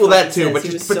bridge, whatever the fuck That he too, says. but He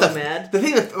just was but so the, mad. the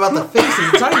thing about the face is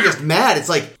it's not even just mad. It's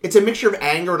like it's a mixture of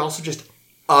anger and also just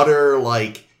utter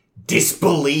like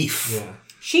disbelief. Yeah.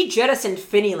 She jettisoned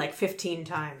Finney like 15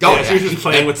 times. Oh, Yeah, she was just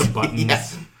playing with the buttons.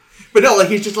 Yes. But no, like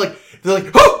he's just like they're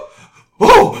like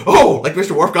oh, like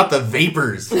Mr. Worf got the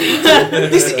vapors.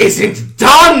 This isn't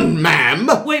done, ma'am.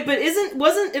 Wait, but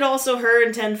wasn't it also her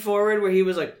in 10 Forward where he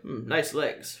was like, nice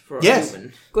legs for a Yes.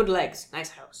 human? Good legs.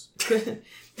 Nice house.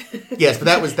 Yes, but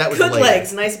that was Good later.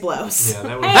 legs, nice blouse. Yeah,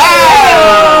 that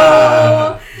was.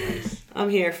 I'm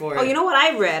here for it. Oh, you know what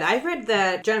I read? I read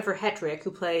that Jennifer Hetrick,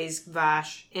 who plays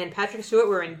Vash, and Patrick Stewart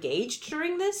were engaged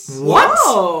during this. What?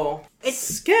 Oh, It's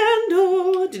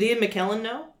scandal. Did Ian McKellen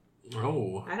know?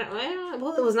 Oh.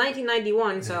 well, it was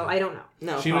 1991, so I don't know.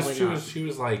 No, She probably not.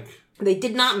 was like They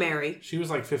did not marry.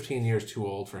 15 years too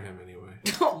old for him anyway.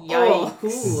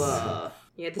 Yikes.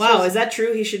 Yeah, this Wow, was- is that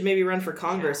true? He should maybe run for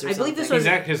Congress or I something. believe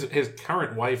this was- His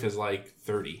current wife is like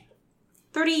 30.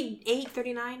 38,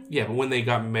 39? Yeah, but when they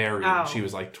got married, Oh. she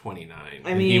was like 29. I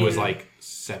and he mean- was like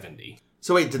 70.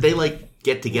 So wait, did they like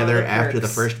get together What are the after the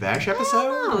perks? first Vash episode?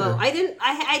 Oh, or- I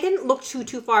didn't look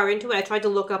too far into it. I tried to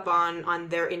look up on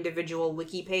their individual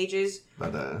wiki pages,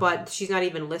 but she's not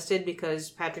even listed because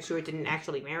Patrick Stewart didn't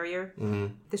actually marry her.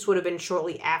 Mhm. This would have been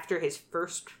shortly after his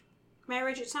first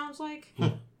marriage, it sounds like.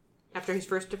 After his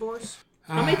first divorce.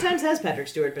 How many times has Patrick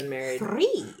Stewart been married? 3.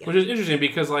 Which is interesting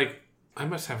because like I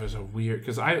must have as a weird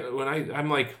because I'm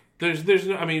like there's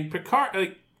no, I mean Picard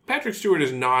like Patrick Stewart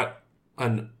is not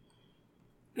an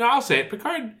no I'll say it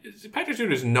Patrick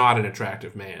Stewart is not an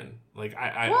attractive man. Like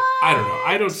I don't know,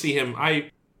 I don't see him.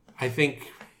 I think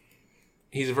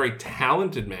he's a very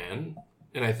talented man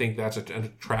and I think that's an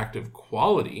attractive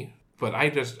quality, but I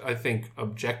think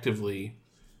objectively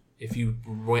if you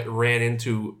ran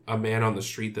into a man on the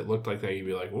street that looked like that, you'd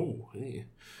be like, "Oh, hey,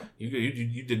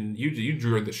 you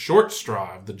drew the short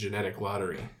straw of the genetic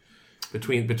lottery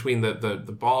between the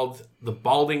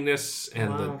baldingness and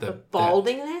Wow. the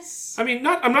Baldingness? I mean,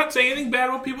 I'm not saying anything bad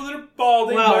about people that are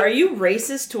balding. Wow, but are you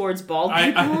racist towards bald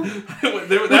people? Would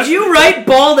Would you write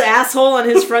bald asshole on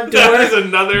his front door? That is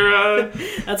another.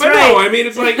 That's but right. no, I mean,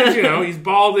 it's like he's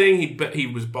balding. He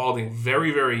was balding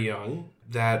very very young.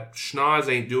 That schnoz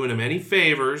ain't doing him any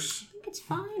favors. It's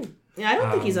fine. Yeah, I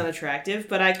don't think he's unattractive,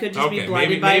 but I could just be Okay,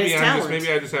 blinded by his talent. maybe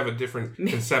I just have a different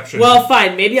conception. Well,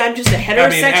 fine. Maybe I'm just a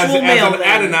heterosexual male as an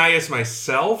then. Adonias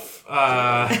myself.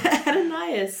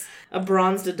 Adonias. A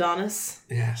bronzed Adonis.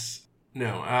 Yes.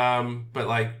 No. But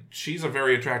like, she's a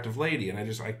very attractive lady, and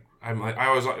every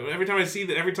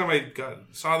time I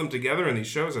saw them together in these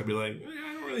shows, I'd be like,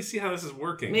 I don't really see how this is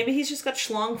working. Maybe he's just got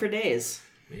schlong for days.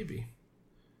 Maybe.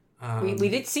 We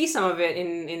did see some of it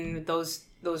in those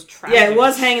trousers. Yeah, it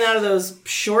was hanging out of those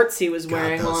shorts he was God,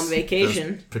 wearing while on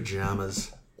vacation. those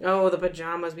pajamas. Oh, the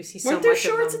pajamas. We see so Weren't there much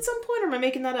shorts of at some point, or am I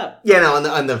making that up? Yeah, no,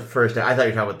 on the first, I thought you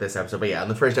were talking about this episode, but yeah, on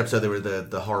the first episode there were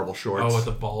the horrible shorts. Oh, with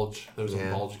the bulge. There was Yeah.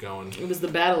 a bulge going. It was the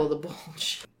Battle of the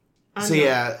Bulge. So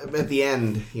yeah, at the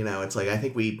end, it's like I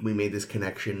think we made this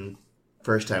connection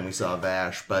first time we saw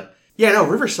Vash, but yeah, no,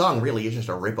 River Song really is just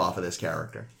a ripoff of this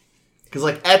character. Because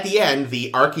like at the end,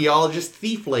 the archaeologist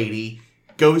thief lady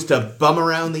goes to bum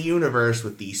around the universe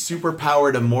with the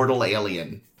superpowered immortal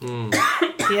alien.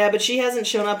 Yeah, but she hasn't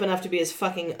shown up enough to be as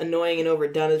fucking annoying and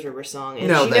overdone as River Song. And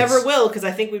No, she that's- never will, because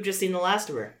I think we've just seen the last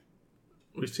of her.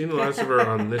 We've seen the last of her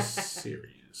on this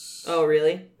series. Oh,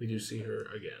 really? We do see her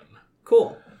again.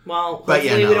 Cool. Well, But hopefully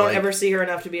yeah, no, we don't like- ever see her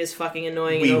enough to be as fucking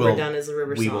annoying We and will- overdone as the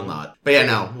River Song. We will not. But yeah,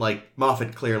 no, like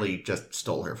Moffat clearly just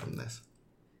stole her from this.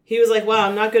 He was like, wow,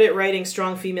 I'm not good at writing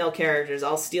strong female characters.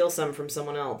 I'll steal some from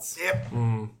someone else. Yep.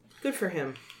 Good for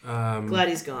him. Um, Glad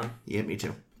he's gone. Yeah, me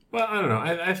too. Well, I don't know.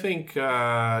 I think,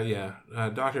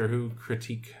 Doctor Who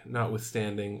critique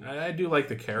notwithstanding, I do like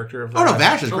the character of Oh no, Vash.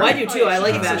 Vash is Oh, great. I do too. I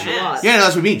like she's Vash a badass. lot. Yeah, no,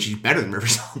 that's what I mean. She's better than River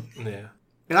Song. Yeah.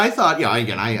 And I thought,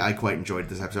 again, I quite enjoyed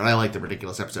this episode. I like the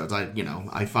ridiculous episodes.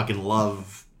 I fucking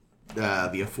love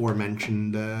the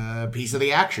aforementioned piece of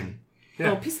the action.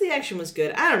 Yeah. Oh, Piece of the Action was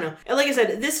good. I don't know. And like I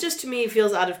said, this just to me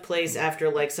feels out of place after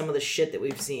like some of the shit that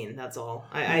we've seen. That's all.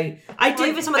 I Well, did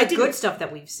even some of I the didn't- good stuff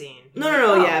that we've seen. No,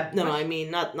 I mean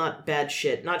not bad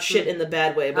shit, not shit in the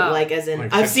bad way, but Oh. like as in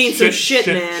Like, I've seen some shit,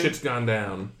 man. Shit's gone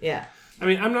down. Yeah. I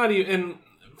mean, I'm not even. And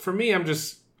for me, I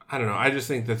don't know. I just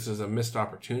think this is a missed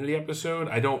opportunity episode.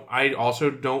 I also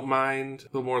don't mind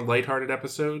the more lighthearted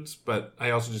episodes, but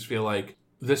I also just feel like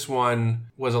this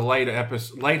one was a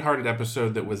lighthearted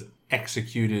episode that was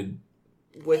executed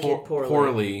wicked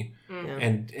poorly.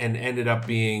 and ended up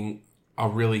being a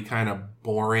really kind of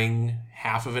boring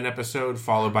half of an episode,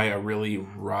 followed by a really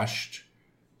rushed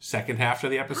second half to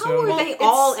the How episode. are they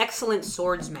all excellent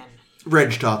swordsmen?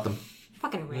 Reg taught them.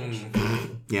 Fucking rich.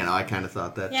 Yeah, no, I kind of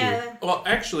thought that too. Yeah. Well,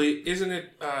 actually, isn't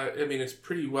it? I mean, it's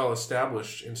pretty well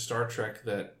established in Star Trek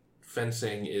that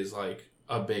fencing is like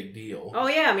a big deal. Oh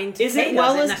yeah, I mean, Is it Takei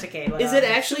well does it, as- not Takei, but, is it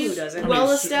actually Sulu does it.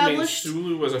 well established?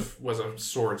 Sulu was a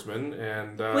swordsman,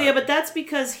 and Well, yeah, but that's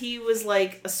because he was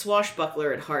like a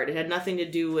swashbuckler at heart. It had nothing to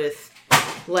do with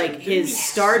like his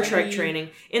Star Trek training.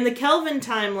 In the Kelvin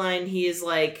timeline, he is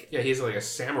like yeah, he's like a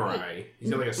samurai.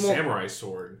 He's got like a samurai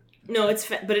sword. no,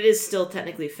 but it is still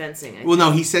technically fencing. I Well,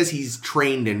 no, he says he's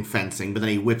trained in fencing, but then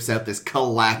he whips out this Yeah,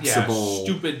 collapsible.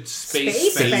 stupid space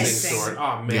Space fencing fencing. sword.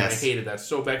 Oh man, Yes. I hated that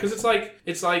so bad because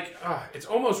it's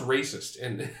almost racist,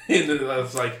 and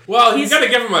it's like, well, you He's- got to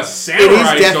give him a It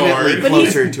samurai is definitely sword. But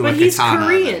closer he's, to but a he's katana.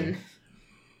 Korean.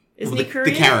 Isn't Well, he Korean?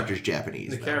 the character's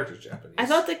Japanese. The though. character's Japanese. I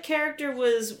thought the character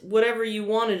was whatever you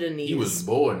wanted to need. he was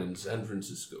born in San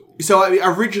Francisco. So I mean,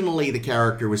 originally the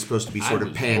character was supposed to be sort I of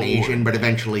was Pan-Asian, born. but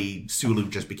eventually Sulu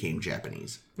just became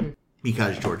Japanese.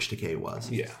 Because George Takei was.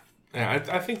 Yeah.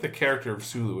 I think the character of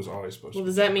Sulu was always supposed Well, to be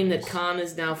does that mean that Japanese. Khan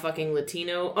is now fucking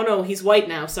Latino? Oh no, he's white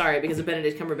now. Sorry, because of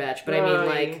Benedict Cumberbatch. But I mean,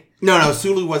 like, No,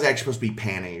 Sulu was actually supposed to be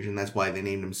Pan-Asian. That's why they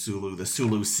named him Sulu. The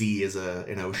Sulu Sea is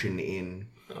an ocean in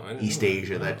Oh, I didn't East know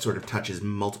Asia that sort of touches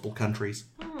multiple countries.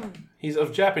 He's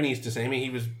of Japanese descent. I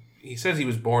mean, he says he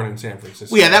was born in San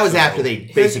Francisco. Well, yeah, that was so- after they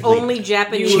There's basically... only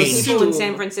Japanese changed. people in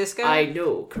San Francisco. I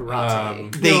know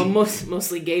karate. They- no,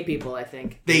 mostly gay people. I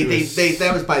think. They was-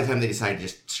 that was by the time they decided to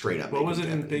just straight up What make was him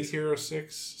it in Big Japanese. Hero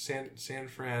 6? San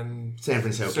Fran... San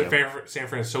Francisco. San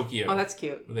Francisco. Oh, that's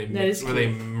cute. Where That is they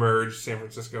merged San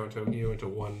Francisco and Tokyo into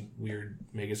one weird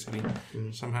mega city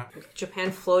somehow.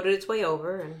 Japan floated its way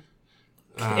over, and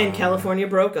And California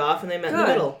broke off, and they met in the good.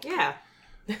 middle. Yeah,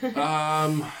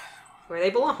 Um, where they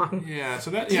belong. yeah, so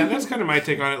that's kind of my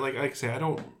take on it. Like I say, I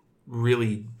don't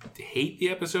really hate the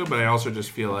episode, but I also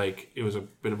just feel like it was a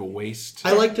bit of a waste.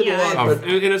 I liked it Yeah, a lot, Of, but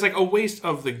and it's like a waste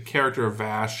of the character of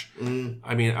Vash.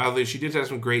 I mean, although she did have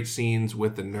some great scenes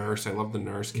with the nurse. I love the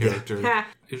nurse character. Yeah.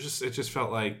 It just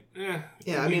felt like, Yeah,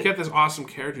 I you mean- get this awesome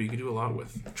character you could do a lot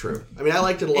with. true. I mean, I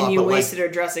liked it a lot, And you but wasted her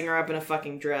dressing her up in a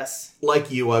fucking dress. like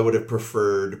you, I would have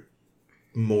preferred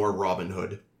more Robin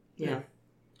Hood. Yeah.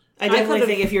 I definitely could've-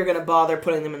 think if you're gonna bother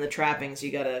putting them in the trappings,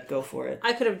 you gotta go for it.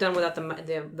 I could have done without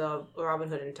the Robin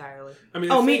Hood entirely. I mean,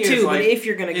 Oh, the me thing is, too, like, but if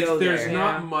you're gonna go there's there.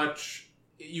 not Yeah. much.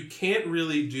 You can't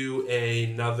really do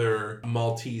another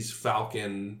Maltese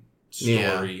Falcon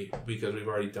story because we've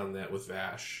already done that with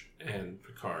Vash and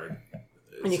Picard.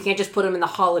 And you can't just put him in the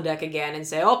holodeck again and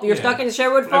say, "Oh, you're Yeah. stuck in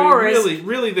Sherwood I mean, Forest."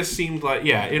 really, this seemed like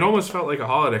it almost felt like a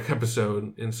holodeck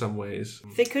episode in some ways.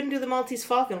 If they couldn't do the Maltese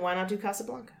Falcon, why not do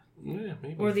Casablanca Yeah,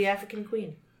 maybe. or the African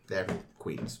Queen? That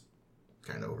Queen's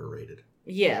kind of overrated.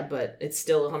 Yeah, but it's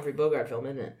still a Humphrey Bogart film,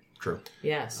 isn't it? True.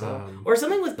 Yeah, so or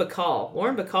something with Bacall.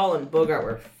 Lauren Bacall and Bogart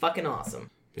were fucking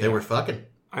awesome. They were fucking.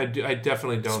 I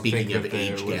definitely don't Speaking think of that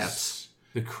there age was gaps.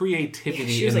 the creativity Yeah,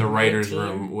 she was in the like writers' 19.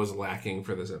 room was lacking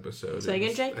for this episode. Say It again,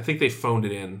 was- Jake? I think they phoned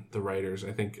it in. The writers. I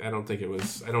don't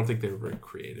think they were very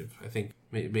creative. I think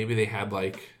maybe they had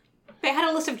like They had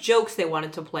a list of jokes they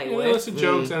wanted to play a with. list of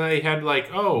jokes, and they had like,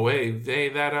 oh, hey,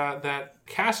 that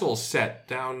castle set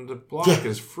down the block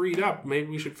is freed up. Maybe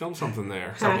we should film something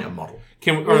there. Tell me a model.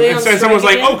 Can we, Were or they on instead someone's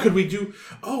strike like, again? could we do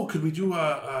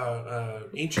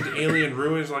ancient alien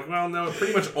ruins? Like, well, no, it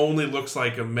pretty much only looks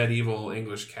like a medieval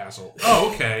English castle.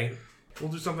 Oh, okay,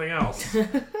 we'll do something else. I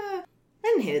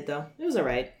didn't hate it though. It was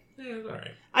alright. Yeah, it's all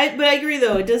right. But I agree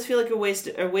though. It does feel like a waste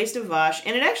of Vash,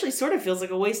 and it actually sort of feels like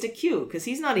a waste of Q because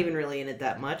he's not even really in it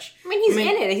that much. I mean, he's in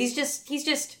it. He's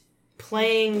just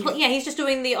Playing, he's just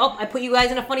doing the. Oh, I put you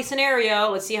guys in a funny scenario.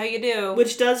 Let's see how you do.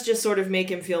 which does just sort of make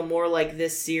him feel more like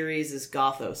this series is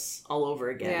Gothos all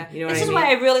over again. Yeah, You know what this I is mean? why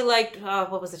I really liked.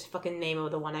 What was the fucking name of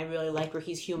the one I really liked where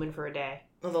he's human for a day?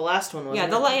 Well, the last one was Yeah,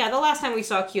 the last time we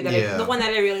saw Q, Yeah. the one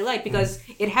that I really liked because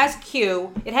it has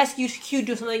Q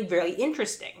do something very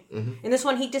interesting. In this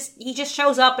one, he just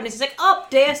shows up and it's just like, oh,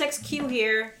 Deus Ex Q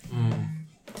here,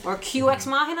 or Q Ex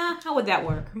Machina. How would that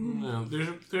work? No,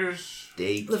 there's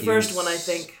The first one, I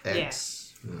think.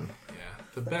 X.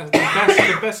 the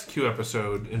best Q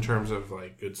episode in terms of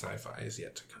like good sci-fi is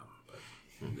yet to come,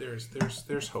 but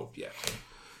there's hope yet.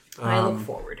 I look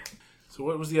forward. So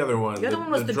what was the other one? The other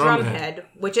one was the Drumhead,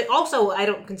 which I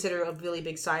don't consider a really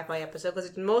big sci-fi episode because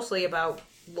it's mostly about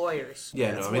lawyers.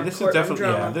 Yeah, That's no, I mean more this is courtroom definitely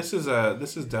drama.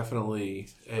 this is definitely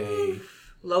a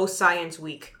low science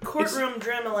week. Courtroom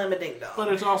drama lama ding dong.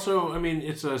 But it's also, I mean,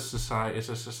 it's a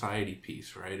society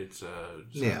piece, right? It's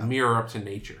a mirror up to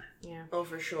nature. Yeah. Oh,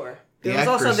 for sure. It was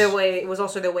also their way. It was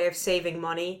also their way of saving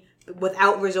money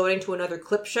without resorting to another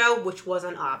clip show, which was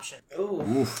an option.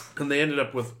 Ooh. And they ended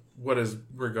up with what is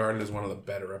regarded as one of the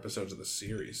better episodes of the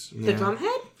series. The Drumhead?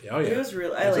 Oh, yeah. It was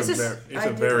really... I It's did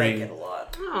like it a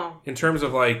lot. Oh. In terms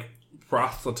of, like,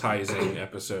 proselytizing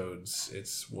episodes,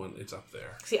 it's up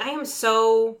there. See, I am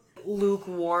so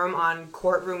lukewarm on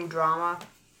courtroom drama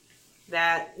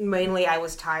that mainly I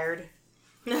was tired.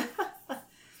 And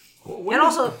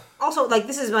also, like,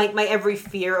 this is my every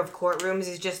fear of courtrooms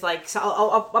is just, like,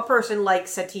 a person like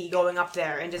Sati going up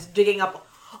there and just digging up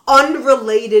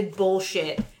unrelated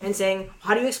bullshit and saying,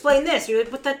 how do you explain this? You're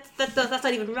like, but that's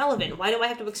not even relevant. Why do I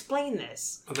have to explain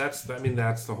this? That's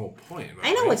the whole point. Right?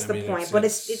 I know it's the point, but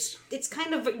it's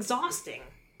kind of exhausting.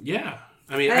 Yeah.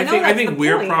 I mean, And I think the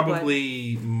we're point,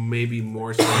 probably maybe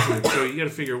more sensitive. So you got to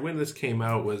figure when this came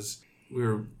out we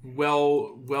were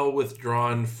well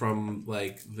withdrawn from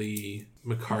like the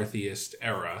McCarthyist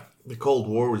era. The Cold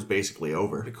War was basically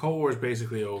over. The Cold War is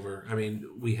basically over. I mean,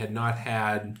 we had not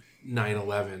had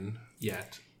 9/11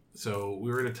 yet. So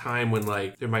we were at a time when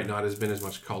like there might not have been as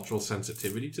much cultural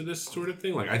sensitivity to this sort of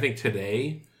thing. Like I think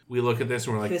today we look at this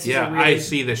and we're like, I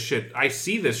see this shit. I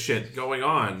see this shit going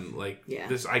on. Like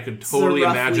this, I could totally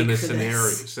imagine this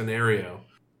scenario.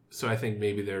 So I think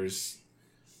maybe there's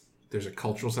a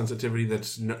cultural sensitivity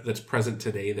that's present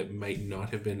today that might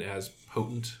not have been as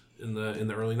potent in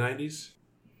the early 90s.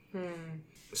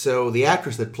 So the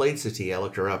actress that played Sati, I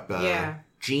looked her up.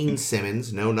 Jean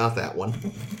Simmons, no, not that one.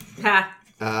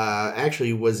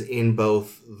 Actually was in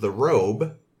both The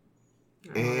Robe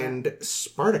and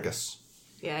Spartacus.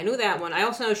 Yeah, I knew that one. I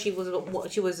also know she was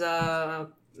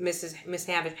Miss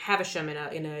Havisham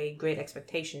in a Great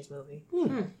Expectations movie.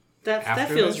 That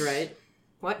feels right.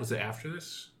 What was it after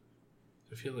this?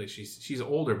 I feel like she's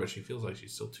older, but she feels like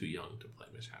she's still too young to play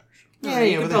Miss Havisham. Yeah,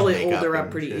 you could probably hold her up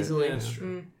pretty easily. Yeah, that's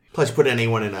true. Plus, put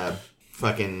anyone in a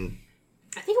fucking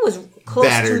I think it was close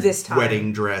battered to this time.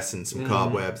 wedding dress and some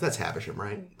cobwebs. That's Havisham,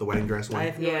 right? The wedding dress one. I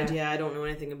have no idea. I don't know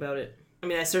anything about it. I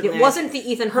mean, I certainly It wasn't the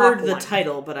Ethan heard Hawke the one.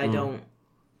 title, but I don't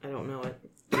know it.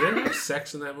 Did they have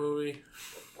sex in that movie?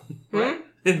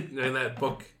 In that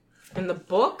book? In the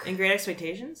book? In Great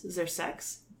Expectations, is there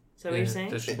sex? Is that what you're saying?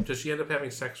 Does she end up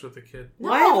having sex with the kid?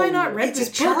 Why have I not read It's this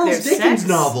a book? Charles There's Dickens sex?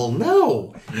 novel.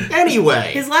 No.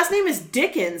 Anyway. His last name is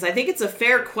Dickens. I think it's a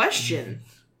fair question.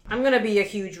 I'm gonna be a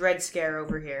huge Red Scare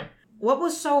over here. What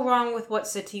was so wrong with what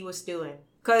Sati was doing?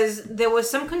 Because there was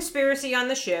some conspiracy on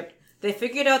the ship. They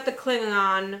figured out the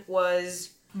Klingon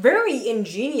was very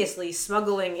ingeniously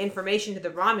smuggling information to the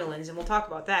Romulans, and we'll talk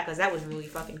about that because that was really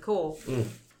fucking cool.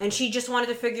 And she just wanted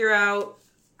to figure out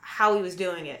how he was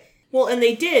doing it. Well, and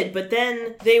they did, but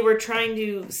then they were trying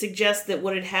to suggest that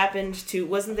what had happened to...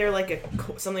 Wasn't there like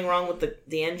something wrong with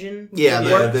the engine? Yeah,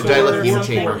 the dilithium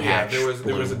something? chamber Yeah, hatch.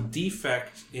 there was a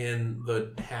defect in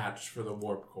the hatch for the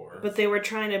warp core. But they were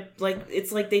trying to, like...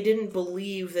 It's like they didn't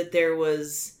believe that there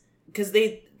was... Because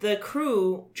the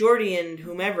crew, Geordi and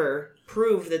whomever,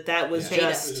 proved that was It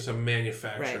just... was a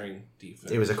manufacturing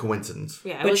defect. It was a coincidence.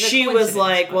 Yeah, it But was a she was coincidence,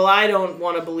 like, but- well, I don't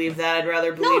want to believe that. I'd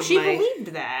rather believe No, she my... believed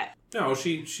that. No,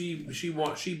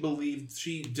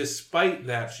 despite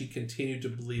that, she continued to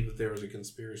believe that there was a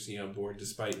conspiracy on board,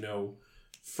 despite no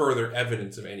further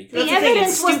evidence of any kind. The That's the thing,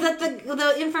 evidence it's was that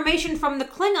the information from the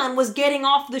Klingon was getting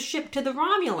off the ship to the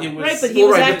Romulans. Right, but he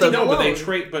was acting but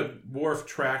alone. but Worf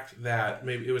tracked that.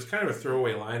 Maybe it was kind of a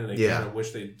throwaway line, and I kind of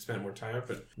wish they'd spent more time.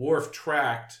 But Worf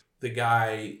tracked the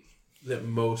guy that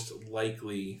most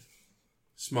likely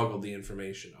smuggled the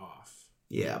information off.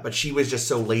 Yeah, but she was just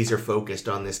so laser focused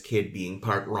on this kid being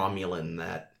part Romulan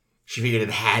that she figured it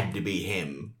had to be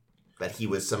him, that he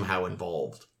was somehow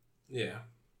involved. Yeah.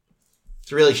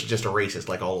 So really, she's just a racist,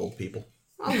 like all old people.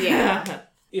 Oh yeah.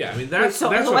 Yeah, I mean that's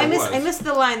what I it was. missed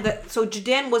the line that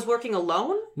Jadan was working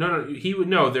alone.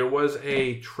 No. There was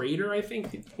a traitor. I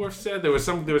think Worf said there was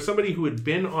somebody who had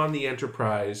been on the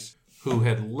Enterprise who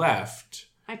had left.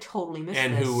 I totally missed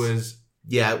and this. who was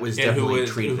it was definitely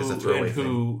treated as a throwaway and thing.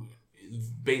 who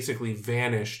basically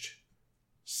vanished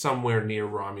somewhere near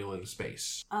Romulan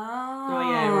space. Oh,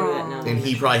 yeah, I remember that now. And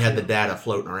he probably had the data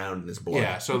floating around in his blood.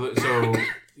 Yeah, so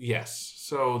yes.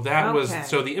 So that was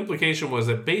the implication was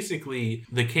that basically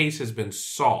the case has been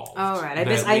solved. All right, I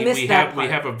That missed that part.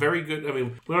 We have a very good. I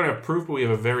mean, we don't have proof, but we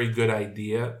have a very good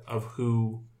idea of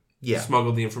who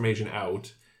smuggled the information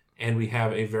out, and we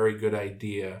have a very good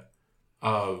idea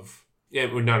of.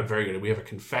 Yeah, we're not very good. We have a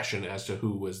confession as to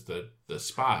who was the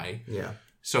spy. Yeah.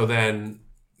 So then,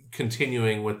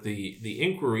 continuing with the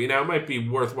inquiry. Now, it might be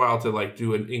worthwhile to like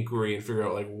do an inquiry and figure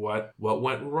out like what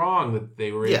went wrong that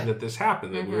they were that this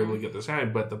happened, that we were able to get this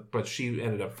happening. But she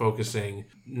ended up focusing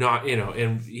not,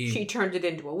 and she turned it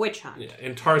into a witch hunt. Yeah,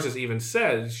 and Tarsus even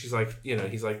said, she's like,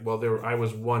 he's like, well, I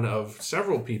was one of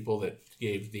several people that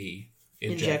gave the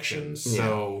injections.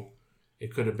 So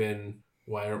it could have been,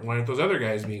 why aren't those other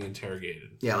guys being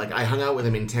interrogated? Yeah, like I hung out with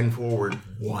him in 10 Forward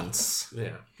once.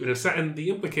 Yeah. And the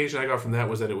implication I got from that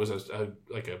was that it was a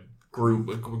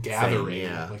group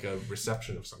gathering, like a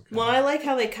reception of some kind. Well, I like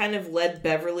how they kind of led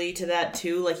Beverly to that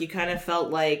too. Like you kind of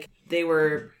felt like they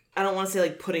were, I don't want to say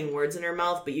like putting words in her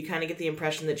mouth, but you kind of get the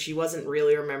impression that she wasn't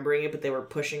really remembering it, but they were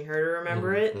pushing her to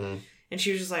remember it. And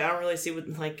she was just like, I don't really see what,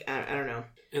 like, I don't know.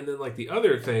 And then like the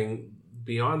other thing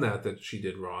beyond that she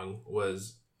did wrong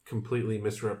was completely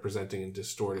misrepresenting and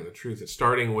distorting the truth. It's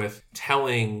starting with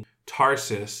telling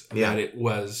Tarsus that it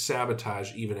was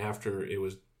sabotage even after it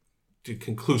was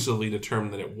conclusively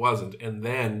determined that it wasn't. And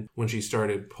then when she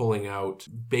started pulling out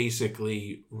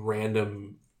basically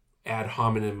random ad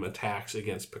hominem attacks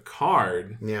against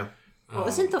Picard. Yeah. Well,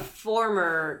 isn't the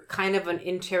former kind of an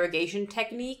interrogation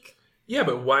technique? Yeah,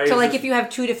 but why? So, like, if you have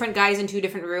two different guys in two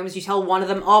different rooms, you tell one of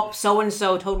them, "Oh, so and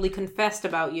so totally confessed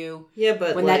about you." Yeah,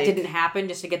 but when that didn't happen,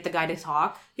 just to get the guy to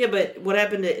talk. Yeah, but what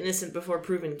happened to innocent before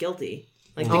proven guilty?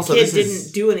 Like the kid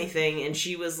didn't do anything, and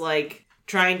she was like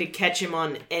trying to catch him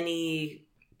on any,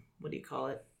 what do you call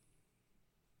it?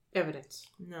 Evidence.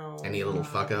 No. Any little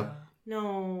fuck up?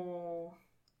 No.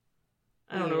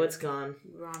 I don't know. It's gone.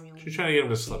 Romulan. She's trying to get him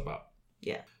to slip up.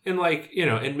 Yeah. And like,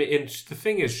 and the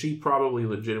thing is, she probably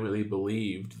legitimately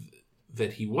believed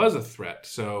that he was a threat.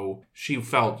 So she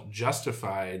felt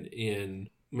justified in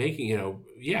making,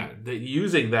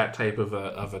 using that type of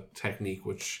a technique,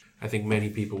 which I think many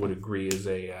people would agree is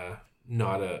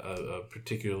not a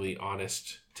particularly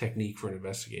honest technique for an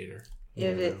investigator.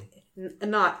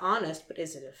 Not honest, but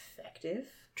is it effective?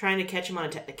 Trying to catch him on a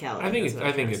technicality.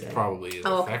 I think it probably is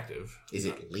effective. Is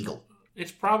it legal?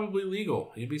 It's probably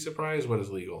legal. You'd be surprised what is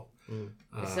legal.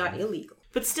 It's not illegal.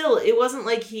 But still, it wasn't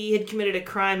like he had committed a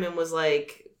crime and was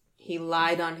like... He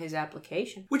lied on his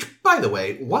application. Which, by the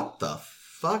way, what the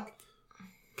fuck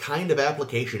kind of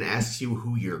application asks you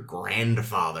who your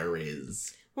grandfather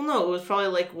is? Well, no, it was probably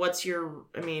like,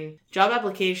 job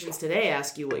applications today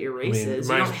ask you what your race is.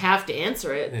 You don't have to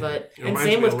answer it, but... And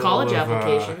same with college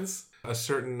applications. A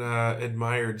certain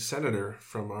admired senator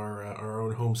from our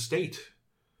own home state.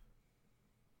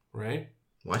 Right?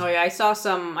 What? Oh yeah, I saw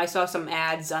some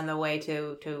ads on the way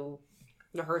to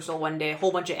rehearsal one day. A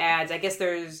whole bunch of ads. I guess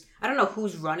I don't know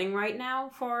who's running right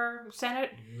now for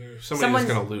Senate. Someone's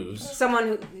going to lose.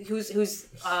 Someone whose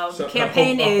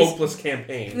campaign is a hopeless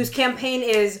campaign. Whose campaign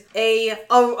is a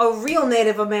real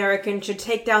Native American should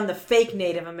take down the fake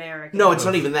Native American. No, it's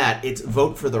not even that. It's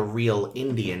vote for the real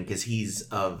Indian because he's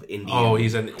of Indian. Oh,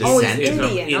 he's an descent. Oh, he's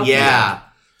Indian. Okay. Yeah.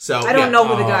 So I don't know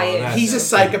who the guy is. He's a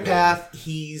psychopath.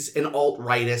 He's an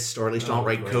alt-rightist, or at least an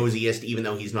alt-right cozyist, even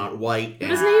though he's not white.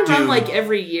 Doesn't he run like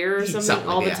every year or something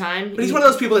all the time? But he's one of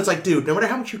those people that's like, dude, no matter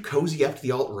how much you cozy up to the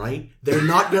alt-right, they're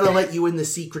not going to let you in the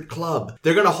secret club.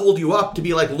 They're going to hold you up to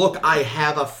be like, look, I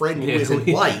have a friend who isn't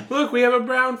white. Look, we have a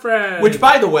brown friend. Which,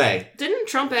 by the way... Didn't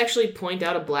Trump actually point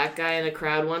out a black guy in a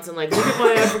crowd once and like, look at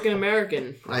my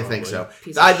African-American? I think so.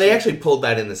 They actually pulled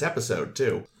that in this episode,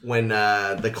 too. When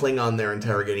the Klingon they're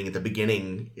interrogating at the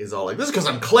beginning is all like, this is because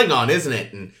I'm Klingon, isn't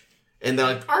it? And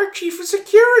they're like, our chief of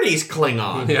security's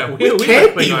Klingon. Yeah, we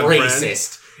can't be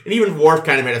racist. Friend. And even Worf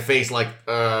kind of made a face like,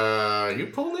 you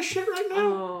pulling this shit right now?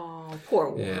 Oh,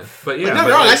 poor Worf. Yeah. But don't get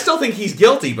me wrong, I still think he's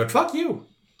guilty, but fuck you.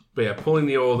 But yeah, pulling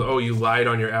the old, you lied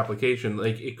on your application,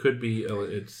 like it could be,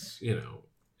 it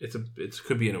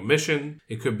could be an omission.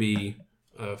 It could be,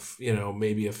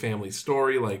 maybe a family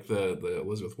story like the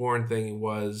Elizabeth Warren thing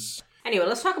was. Anyway,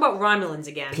 let's talk about Romulans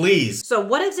again. Please. So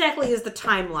what exactly is the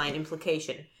timeline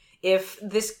implication? If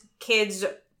this kid's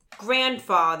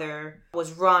grandfather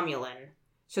was Romulan,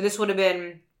 so this would have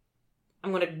been,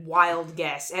 I'm going to wild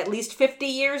guess, at least 50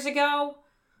 years ago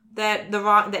that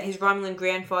his Romulan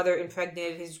grandfather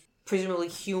impregnated his presumably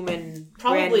human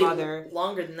grandmother.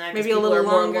 Longer than that. Maybe a little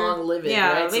longer. More long living.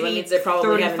 Yeah, right? maybe so that means they're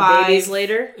probably 35 having babies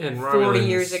later. And 40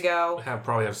 years ago.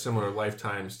 Probably have similar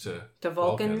lifetimes to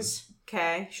Vulcans.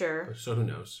 Okay, sure. So who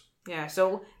knows? Yeah,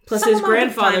 so plus his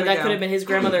grandfather, that could have been his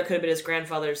grandmother, could have been his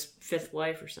grandfather's fifth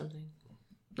wife or something.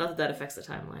 Not that affects the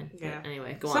timeline. Yeah. But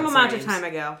anyway, go on. Some amount of time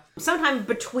ago. Sometime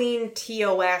between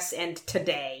TOS and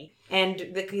today. And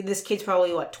this kid's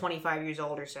probably, 25 years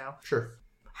old or so. Sure.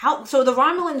 So the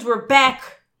Romulans were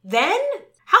back then?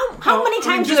 How many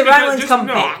times do the Romulans come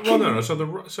back? Well, no.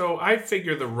 So I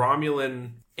figure the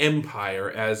Romulan empire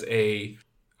as I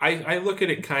look at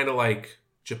it kind of like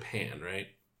Japan, right?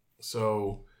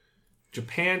 So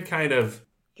Japan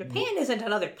isn't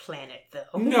another planet,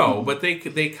 though. No, but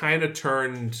they kind of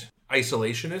turned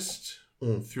isolationist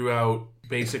throughout,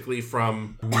 basically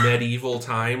from medieval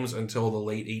times until the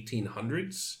late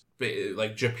 1800s.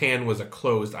 Like, Japan was a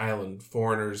closed island.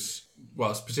 Foreigners,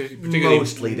 well, particularly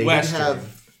mostly they Western. did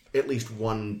have at least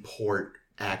one port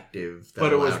active that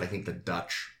But it allowed, was- I think, the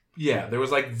Dutch. Yeah, there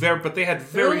was like but they had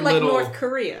They're very like little. North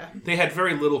Korea. They had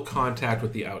very little contact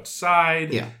with the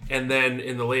outside. Yeah. And then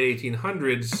in the late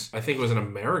 1800s, I think it was an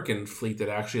American fleet that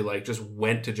actually like just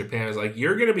went to Japan. It was like,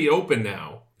 you're going to be open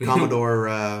now.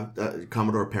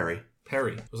 Commodore Perry.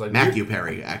 Perry was like, Matthew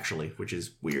Perry, actually, which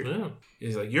is weird. Yeah.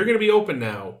 He's like, you're going to be open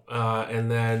now. And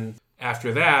then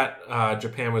after that,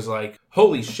 Japan was like,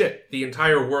 holy shit, the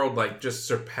entire world like just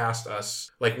surpassed us.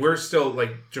 Like, we're still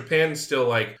like, Japan's still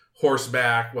like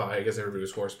horseback. Well, I guess everybody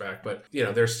was horseback, but you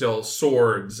know, there's still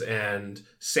swords and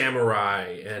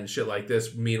samurai and shit like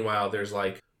this. Meanwhile, there's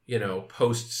like, you know,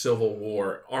 post-Civil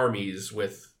War armies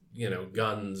with, you know,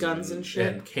 guns and shit.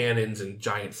 and cannons and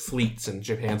giant fleets. And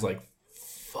Japan's like,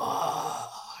 fuck.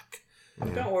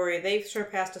 Don't worry, they've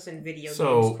surpassed us in video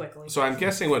So, games quickly. so I'm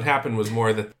guessing what happened was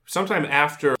more that sometime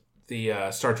after the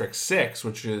Star Trek VI,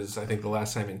 which is, I think, the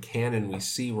last time in canon we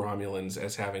see Romulans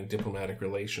as having diplomatic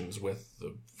relations with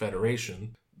the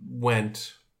Federation,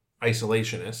 went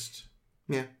isolationist.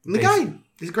 Yeah. And the guy,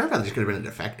 his grandfather just could have been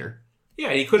a defector.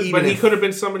 Yeah, he could, but he could have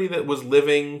been somebody that was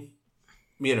living.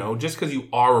 You know, just because you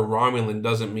are a Romulan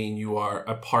doesn't mean you are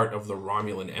a part of the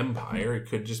Romulan Empire. It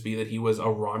could just be that he was a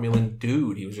Romulan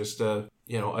dude. He was just a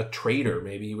trader.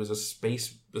 Maybe he was a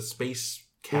space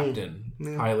captain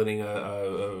piloting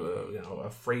a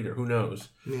freighter. Who knows?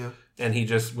 Yeah. And he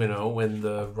just, you know, when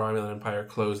the Romulan Empire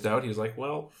closed out, he was like,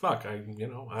 well, fuck,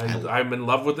 I'm in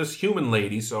love with this human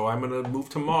lady, so I'm gonna move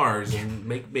to Mars and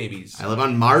make babies. I live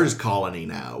on Mars Colony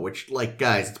now, which, like,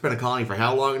 guys, it's been a colony for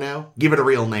how long now? Give it a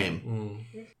real name.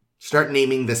 Start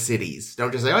naming the cities.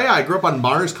 Don't just say, oh yeah, I grew up on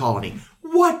Mars Colony.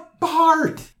 What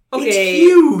part? Okay, It's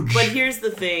huge! but here's the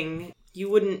thing.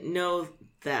 You wouldn't know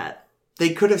that.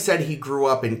 They could have said he grew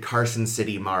up in Carson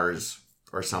City, Mars,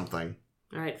 or something.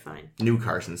 Alright, fine. New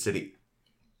Carson City.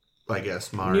 I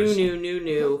guess, Mars.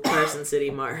 New. Carson City,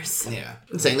 Mars. Yeah.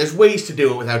 I'm saying there's ways to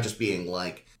do it without just being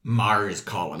like Mars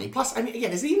Colony. Plus, I mean,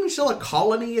 again, is it even still a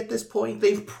colony at this point?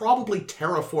 They've probably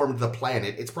terraformed the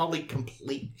planet. It's probably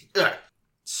complete.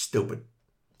 Stupid.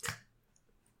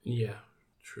 Yeah,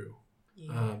 true.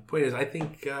 Point is, I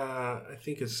think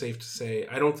it's safe to say,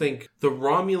 I don't think the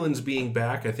Romulans being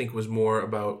back, I think was more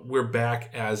about we're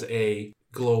back as a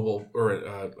global,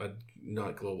 or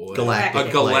not global,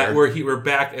 Galactic. we're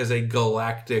back as a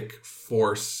galactic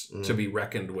force to be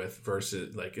reckoned with,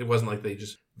 versus, like, it wasn't like they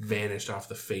just vanished off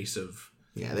the face of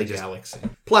the galaxy.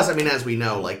 Plus, I mean, as we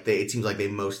know, like it seems like they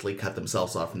mostly cut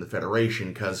themselves off from the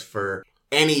Federation, because for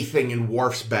anything in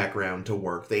Worf's background to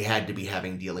work, they had to be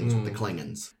having dealings with the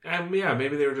Klingons. Yeah,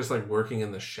 maybe they were just like working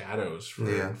in the shadows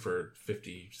for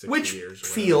 50, 60 Which years.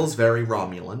 feels very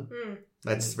Romulan.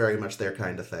 That's very much their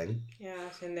kind of thing.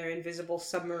 Yes, and their invisible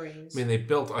submarines. I mean, they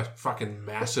built a fucking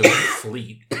massive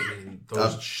fleet. I mean,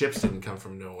 those ships didn't come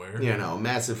from nowhere. You know, a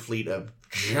massive fleet of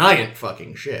giant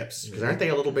fucking ships. Because aren't they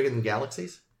a little bigger than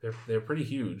galaxies? They're pretty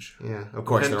huge. Yeah, of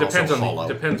course. And They're depends also on hollow.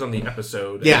 depends on the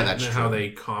episode. Yeah, and that's how true.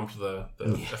 they comped the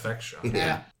effect shot.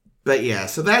 Yeah. But yeah,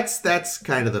 so that's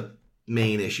kind of the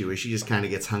main issue, is she just kind of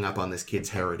gets hung up on this kid's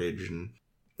heritage, and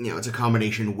you know, it's a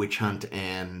combination witch hunt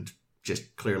and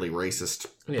just clearly racist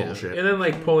bullshit. And then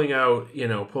like pulling out the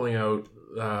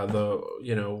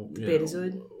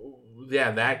Betazoid?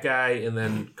 Yeah, that guy, and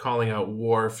then calling out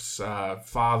Worf's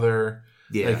father.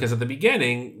 Yeah. Because at the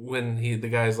beginning, when the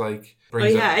guy's like, Oh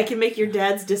brings yeah, up, I can make your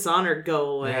dad's dishonor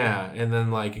go away. yeah, and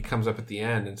then like it comes up at the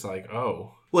end, and it's like,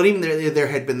 oh, Well, even there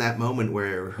had been that moment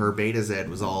where her Beta Z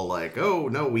was all like, "Oh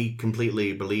no, we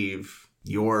completely believe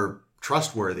you're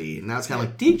trustworthy," and now it's kind of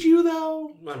like, "Did you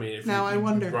though?" I mean, if Now I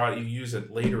wonder. you use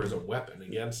it later as a weapon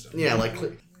against him. Yeah, like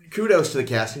kudos to the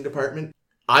casting department.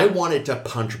 I wanted to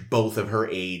punch both of her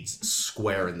aides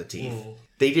square in the teeth.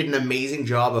 They did an amazing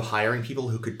job of hiring people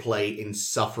who could play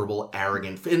insufferable,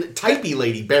 arrogant. And Typey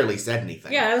lady barely said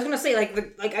anything. Yeah, I was gonna say,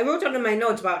 like I wrote down in my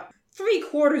notes about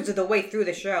 3/4 of the way through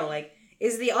the show. Like,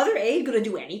 is the other aide gonna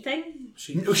do anything?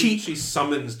 She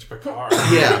summons to Picard.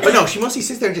 Yeah, but no, she mostly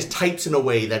sits there and just types in a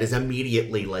way that is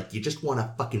immediately like, you just want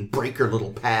to fucking break her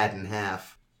little pad in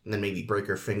half. And then maybe break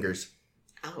her fingers.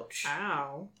 Ouch.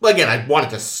 Ow. Well, again, I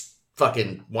wanted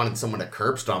someone to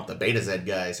curb stomp the Beta Z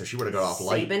guy, so she would have got off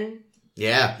light. Sabin?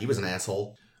 Yeah, he was an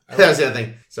asshole. That was the other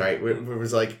thing. Sorry, it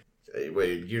was like,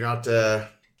 wait, you're not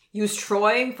use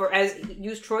Troy's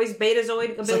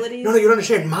Betazoid abilities. No, you don't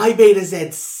understand. My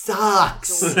Betazoid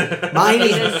sucks.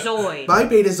 Betazoid. My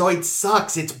Betazoid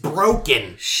sucks. It's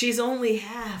broken. She's only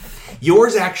half.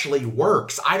 Yours actually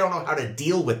works. I don't know how to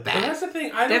deal with But that. that's the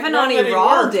thing. I don't Devin know that it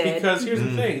Raw worked did. because here's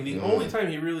the thing: the only time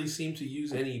he really seemed to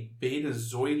use any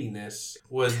betazoidiness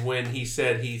was when he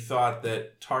said he thought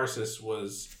that Tarsus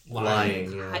was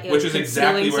lying, yeah. which is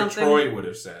exactly what something. Troy would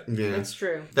have said. Yeah. That's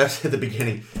true. That's at the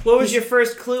beginning. What was your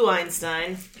first clue,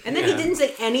 Einstein? And then Yeah. he didn't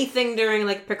say anything during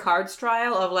like Picard's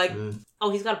trial of like, oh,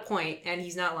 he's got a point and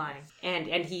he's not lying,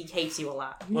 and he hates you a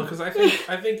lot. Well, because I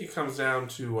think it comes down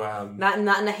to Not in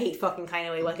a hate fucking kind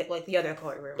of way, like the other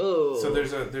courtroom. Ooh. so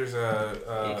there's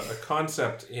a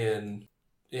concept in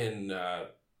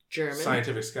German.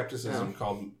 scientific skepticism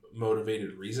called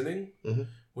motivated reasoning,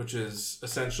 which is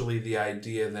essentially the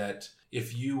idea that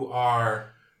if you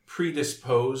are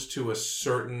predisposed to a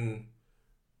certain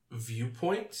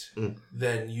viewpoint,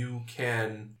 then you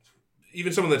can,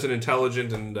 even someone that's an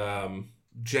intelligent and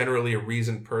generally a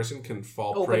reasoned person can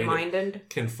fall Open-minded.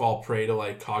 prey to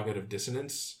like cognitive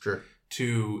dissonance Sure.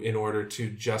 in order to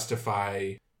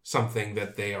justify something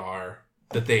that they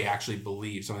actually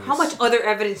believe. Something How that's- much other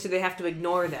evidence do they have to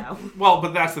ignore, though? Well,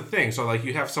 but that's the thing. So, like,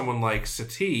 you have someone like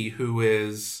Sati, who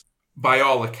is, by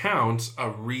all accounts, a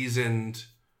reasoned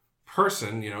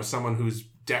person. You know, someone who's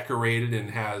decorated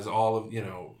and has all of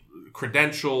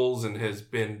credentials and has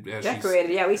been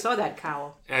Decorated, yeah, we saw that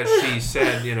cowl. As she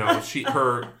said,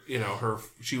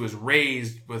 she was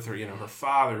raised with her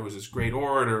father, who was this great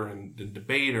orator and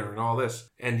debater and all this,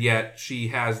 and yet she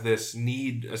has this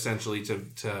need essentially to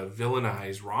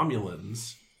villainize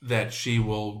Romulans, that she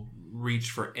will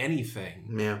reach for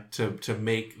anything to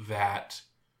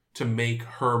make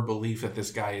her belief that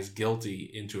this guy is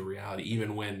guilty into a reality,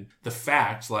 even when the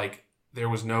fact, like, there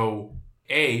was no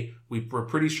we're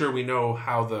pretty sure we know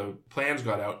how the plans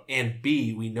got out, and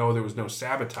B, we know there was no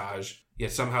sabotage,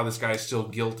 yet somehow this guy's still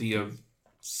guilty of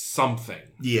something.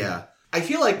 Yeah. I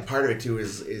feel like part of it, too,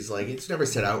 is like, it's never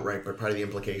said outright, but part of the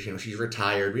implication, she's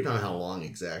retired. We don't know how long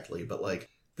exactly, but, like,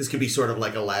 this could be sort of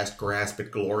like a last grasp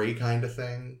at glory kind of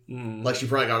thing. Like, she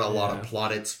probably got a lot of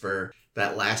plaudits for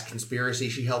that last conspiracy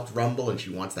she helped rumble, and she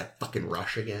wants that fucking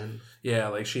rush again. Yeah,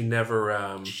 like, she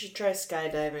never... She should try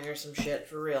skydiving or some shit,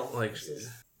 for real. Like,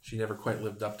 she never quite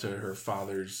lived up to her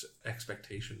father's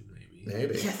expectation,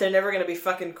 maybe. Yeah, they're never going to be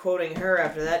fucking quoting her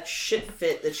after that shit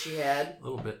fit that she had. A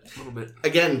little bit.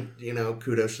 Again,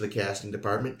 kudos to the casting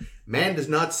department. Man does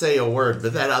not say a word,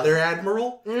 but that other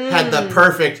admiral had the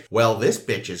perfect, well, this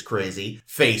bitch is crazy,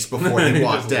 face before he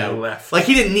walked out. Left. Like,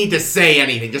 he didn't need to say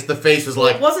anything, just the face was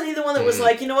like... Wasn't he the one that was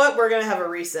like, you know what, we're going to have a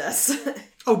recess?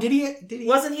 Oh, did he?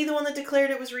 Wasn't he the one that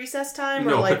declared it was recess time?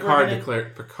 No, or like Picard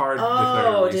declared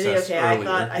Oh, did he? recess Okay, earlier.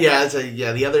 I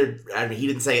thought... The other... I mean, he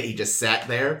didn't say it, he just sat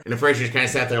there. And at first he just kind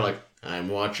of sat there like, I'm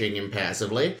watching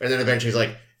impassively. And then eventually he's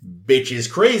like, bitch's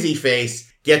crazy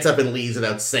face, gets up and leaves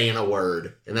without saying a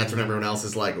word. And that's when everyone else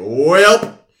is like,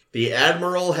 well, the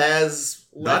Admiral has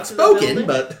not spoken,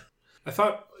 but... I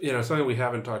thought, something we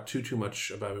haven't talked too much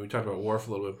about. I mean, we talked about Worf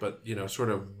a little bit, but, sort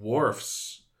of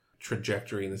Worf's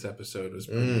trajectory in this episode was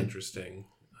pretty interesting.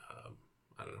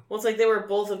 I don't know. Well, it's like they were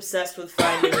both obsessed with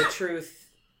finding the truth.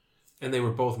 And they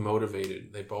were both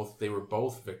motivated. They were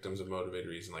both victims of motivated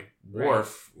reason. Like,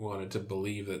 Worf wanted to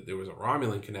believe that there was a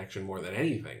Romulan connection more than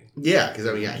anything. Yeah,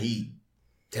 because, he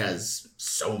has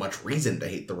so much reason to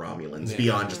hate the Romulans,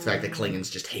 beyond just the fact that Klingons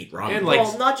just hate Romulans. And,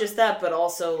 Well, not just that, but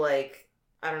also, like,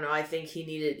 I don't know, I think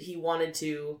he wanted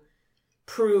to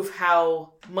prove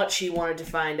how much he wanted to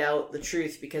find out the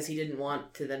truth, because he didn't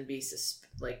want to then be suspicious.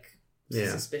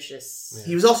 Yeah.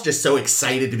 He was also just so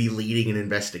excited to be leading an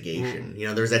investigation.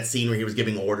 There was that scene where he was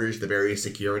giving orders to the various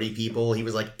security people. He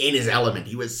was like in his element.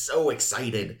 He was so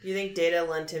excited. You think Data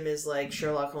lent him his like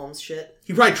Sherlock Holmes shit?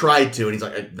 He probably tried to, and he's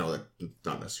like, no, that's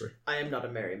not necessary. I am not a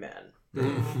merry man.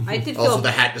 I did feel... Also,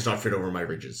 the hat does not fit over my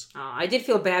ridges. I did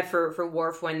feel bad for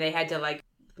Worf when they had to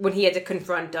when he had to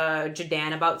confront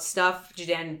Jadan about stuff.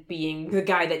 Jadan being the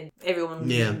guy that everyone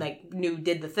knew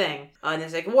did the thing. And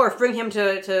it's like, Worf, bring him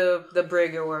to the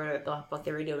brig or what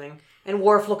they were doing. And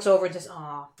Worf looks over and says,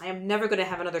 "Aw, I am never going to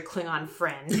have another Klingon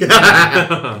friend."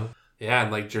 Yeah,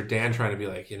 and like Jadan trying to be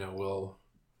like,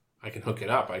 I can hook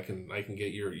it up. I can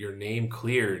get your name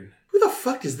cleared. Who the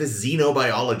fuck does this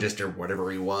xenobiologist or whatever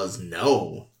he was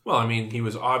know? Well, I mean, he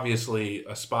was obviously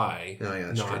a spy. Oh,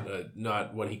 yeah, that's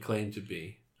not what he claimed to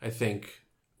be. I think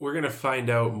we're going to find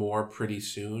out more pretty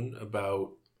soon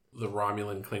about the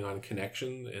Romulan-Klingon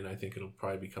connection, and I think it'll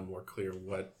probably become more clear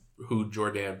who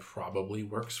Jordan probably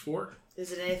works for.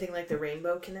 Is it anything like the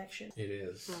Rainbow Connection? It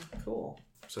is. Cool.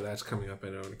 So that's coming up, I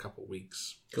know, in a couple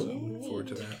weeks. Cool. So I'm looking forward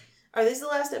to that. Are these the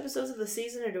last episodes of the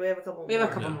season, or do we have a couple more? We have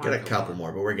a couple No. more. Got a couple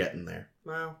more, but we're getting there.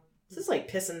 Wow. This is like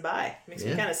pissing by. Makes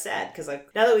me Yeah. kind of sad, because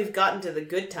like now that we've gotten to the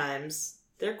good times,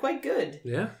 they're quite good.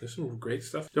 Yeah, there's some great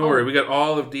stuff. Don't worry, we got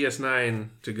all of DS9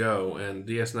 to go, and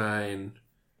DS9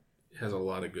 has a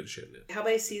lot of good shit in it. How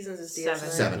many seasons is DS9?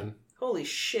 7. Holy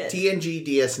shit. TNG,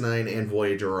 DS9, and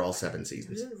Voyager are all 7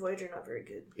 seasons. Isn't Voyager not very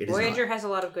good? It is Voyager not. has a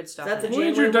lot of good stuff. Is that in the it.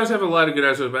 Janeway Voyager does one? have a lot of good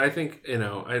episodes, but I think,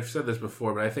 I've said this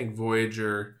before, but I think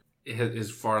Voyager is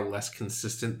far less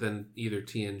consistent than either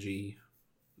TNG,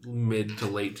 mid to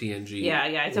late TNG. Yeah.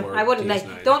 or I wouldn't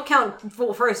DS9. don't count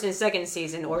first and second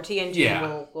season, or TNG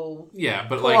Yeah. will Yeah,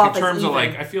 but pull like off in as terms of even.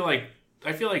 like, I feel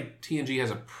like TNG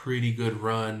has a pretty good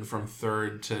run from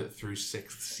 3rd through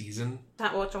 6th season.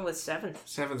 not what's wrong with 7th.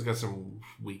 7's got some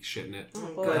weak shit in it.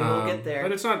 Oh, good, we'll get there.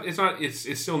 But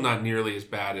it's still not nearly as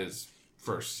bad as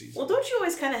first season. Well, don't you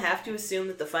always kind of have to assume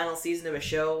that the final season of a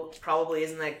show probably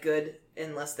isn't that good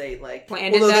unless they like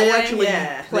Planned it Although that they way. actually-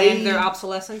 Yeah. Planned their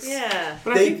obsolescence. Yeah.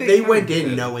 But I They, think they kinda went in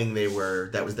did. knowing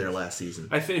that was their last season.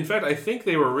 In fact, I think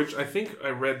they were rich. I think I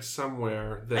read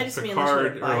somewhere I that just mean unless you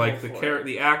Picard had a or like Bible for it.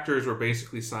 the actors were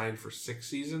basically signed for 6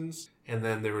 seasons, and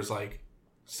then there was like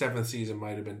 7th season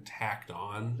might have been tacked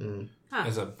on Huh.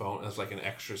 as like an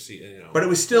extra season. But it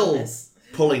was still Goodness.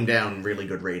 pulling down really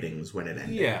good ratings when it ended.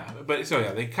 yeah, but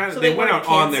they kind of So they they went weren't out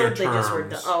on their canceled, they just were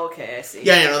terms. done. Oh, okay, I see.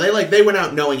 Yeah, they went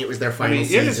out knowing it was their final I mean, it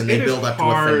season. is- They it is build up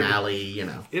hard. to a finale,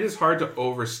 It is hard to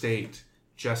overstate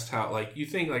just how like you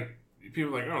think like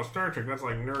people are like, oh, Star Trek, that's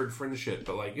like nerd fringe shit,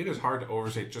 but like it is hard to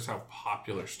overstate just how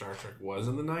popular Star Trek was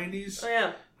in the 90s. Oh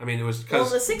yeah. I mean, it was Well, in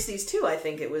because the '60s too, I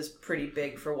think it was pretty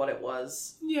big for what it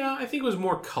was. yeah, I think it was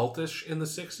more cultish in the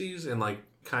 60s and like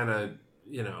kind of,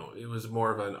 it was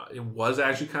more of it was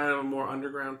actually kind of a more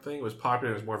underground thing. It was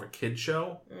popular. It was more of a kid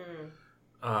show.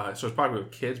 So it's popular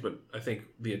with kids, but I think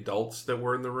the adults that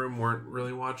were in the room weren't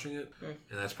really watching it, and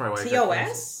that's probably why it got canceled.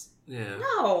 TOS? Yeah.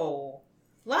 No.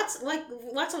 Lots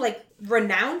of like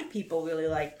renowned people really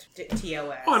liked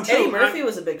TOS. Oh, I'm sure. Eddie Murphy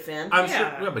was a big fan. I'm Yeah.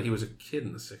 sure. Yeah, but he was a kid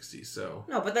in the 60s, so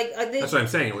No, but like that's what I'm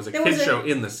saying. It was a there kid was a- show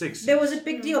in the 60s. there was a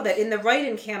big deal that in the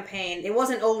write-in campaign, it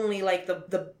wasn't only like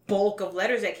the bulk of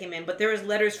letters that came in, but there was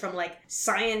letters from like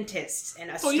scientists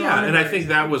and Oh astronomers. yeah, and I think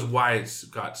that was why it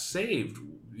got saved.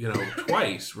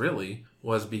 Twice really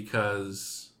was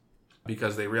because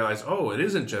they realized, oh, it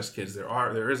isn't just kids.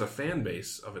 There is a fan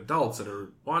base of adults that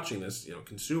are watching this.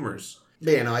 Consumers.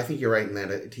 But yeah, no, I think you're right in that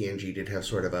TNG did have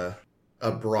sort of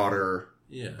a broader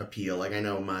Yeah. appeal. Like I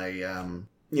know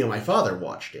my father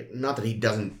watched it. Not that he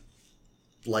doesn't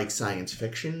like science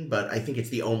fiction, but I think it's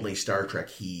the only Star Trek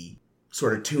he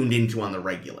sort of tuned into on the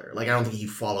regular. Like I don't think he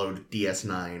followed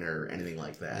DS9 or anything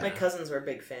like that. My cousins were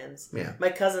big fans. Yeah. My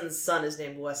cousin's son is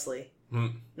named Wesley. Hmm.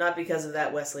 Not because of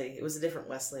that Wesley. It was a different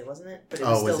Wesley, wasn't it? But it Oh,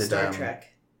 was still was it, Star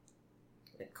Trek.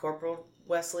 Like Corporal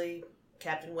Wesley,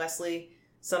 Captain Wesley,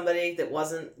 somebody that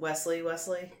wasn't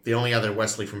Wesley. The only other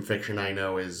Wesley from fiction I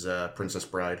know is Princess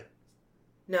Bride.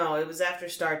 No, it was after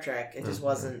Star Trek. It just Oh,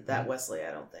 wasn't that Wesley,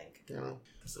 I don't think. You know?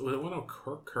 So was it one of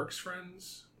Kirk's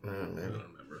friends? I don't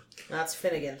remember. That's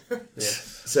Finnegan. Yeah.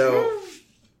 So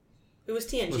It was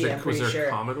TNG, Was I'm pretty there sure.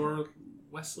 Commodore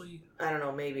Wesley? I don't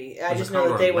know, maybe. I Was just it know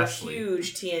that they Commodore were Leslie?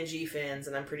 huge TNG fans,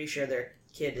 and I'm pretty sure their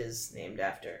kid is named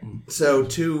after. So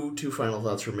two final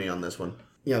thoughts from me on this one.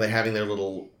 They're having their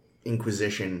little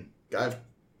inquisition. I've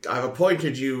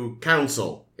appointed you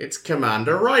counsel. It's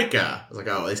Commander Riker. I was like,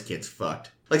 oh, this kid's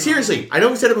fucked. Like seriously, I know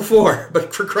we said it before,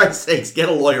 but for Christ's sakes, get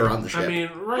a lawyer on the ship. I mean,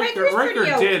 Riker's pretty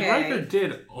okay. Riker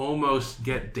did almost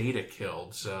get Data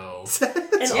killed, so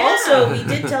And also, he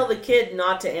did tell the kid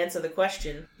not to answer the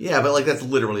question. yeah, but like that's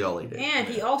literally all he did. And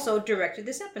he also directed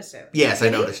this episode. Yes, I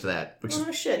noticed that, which is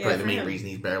Oh, shit. probably yeah, the for main him. reason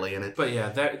he's barely in it. But yeah,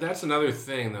 that's another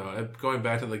thing though. Going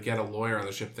back to the get a lawyer on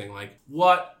the ship thing, like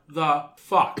what the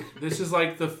fuck? This is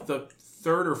like the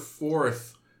third or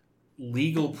fourth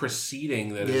legal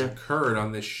proceeding that has occurred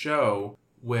on this show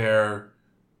where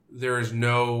there is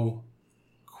no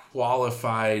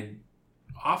qualified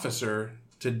officer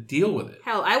to deal with it.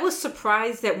 Hell, I was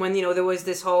surprised that when there was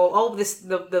this whole the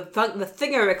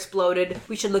thinger exploded.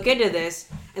 We should look into this,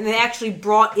 and they actually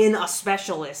brought in a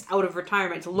specialist out of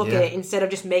retirement to look Yeah. at it instead of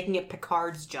just making it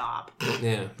Picard's job.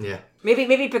 Yeah. Yeah.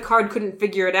 Maybe Picard couldn't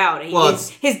figure it out. Well,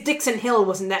 His Dixon Hill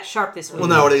wasn't that sharp this week. Well,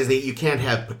 no, it is that you can't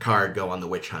have Picard go on the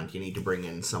witch hunt. You need to bring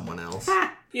in someone else.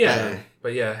 Yeah.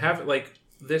 But yeah,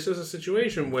 this is a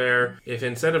situation where if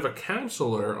instead of a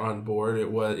counselor on board,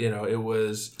 it was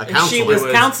A And she counselor. was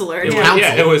counselor. It was, Yeah.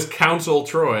 Counsel. it was Counsel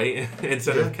Troy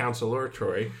instead of Counselor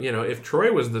Troy. If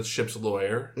Troy was the ship's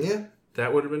lawyer, Yeah.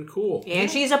 That would have been cool.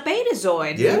 And she's a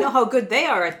Betazoid. Yeah. You know how good they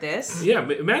are at this. Yeah,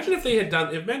 imagine if they had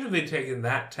done. Imagine if they'd taken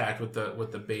that tact with the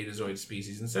Betazoid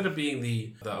species instead of being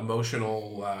the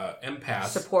emotional empaths.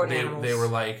 Support animals. They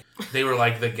were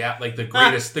like the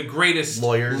greatest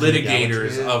Lawyers in the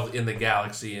litigators galaxy, in the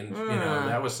galaxy, and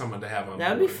that was someone to have on.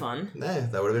 That would be board. fun. Nah,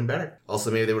 that would have been better.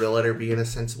 Also, maybe they would have let her be in a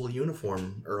sensible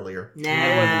uniform earlier. Nah.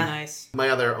 That would be nice. My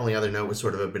only other note was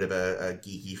sort of a bit of a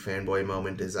geeky fanboy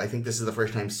moment. Is I think this is the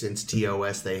first time since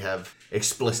TOS they have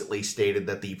explicitly stated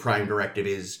that the Prime Directive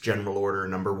is General Order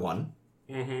Number 1.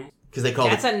 Mm-hmm. Because they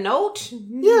called That's it. a note?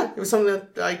 Yeah, it was something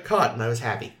that I caught and I was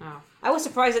happy. Oh. I was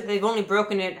surprised that they've only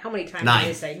broken it. How many times 9. did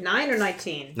they say? 9 or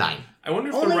 19? 9. I wonder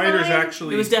if Only the writers 9?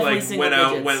 actually It was definitely single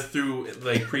digits. went through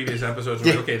previous episodes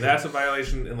and were like, okay, that's a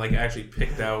violation, and actually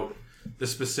picked out the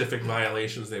specific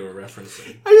violations they were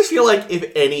referencing. I just feel like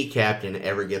if any captain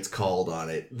ever gets called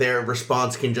on it, their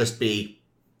response can just be,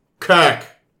 Kirk,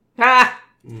 Ah!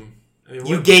 I mean,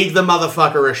 you gave the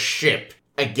motherfucker a ship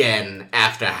again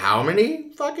after how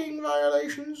many fucking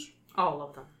violations? All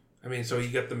of them. I mean, so you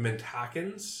got the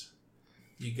Mintakans,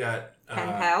 you got Pen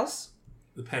pals?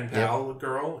 the pen pal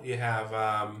girl. You have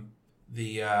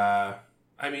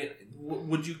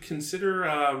would you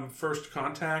consider First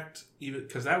Contact even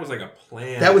because that was like a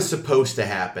plan? That was supposed to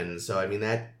happen, so I mean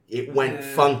that it went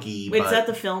funky. Wait, but... is that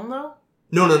the film though?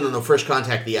 No. First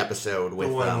Contact, the episode with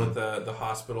the one with the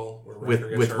hospital where Riker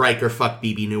gets with hurt. Riker fuck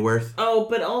BB Newirth. Oh,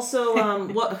 but also,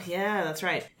 what? Yeah, that's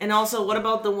right. And also, what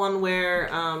about the one where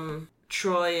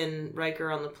Troy and Riker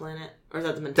are on the planet? Or is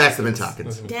that the Mintakans? That's the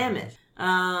Mintakans. Damn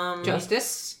it.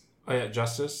 Justice? Oh yeah,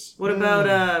 Justice. What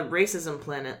about Racism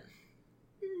Planet?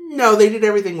 No, they did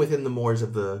everything within the moors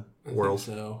of the I world.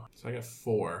 think so I got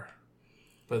 4,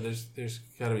 but there's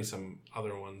got to be some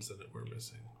other ones that we're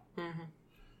missing. Mm-hmm.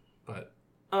 But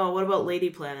Oh, what about Lady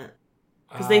Planet?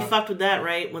 Because they fucked with that,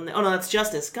 right? When oh no, that's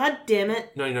Justice. God damn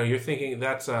it. no, you're thinking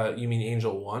that's you mean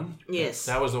Angel 1? Yes.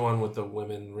 That was the one with the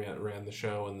women ran the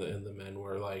show and the men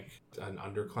were like an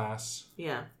underclass.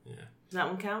 Yeah. Yeah. Does that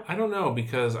one count? I don't know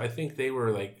because I think they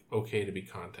were like okay to be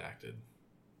contacted.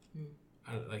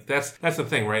 That's the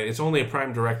thing, right? It's only a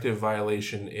Prime Directive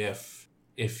violation if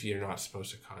you're not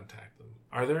supposed to contact them.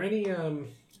 Are there any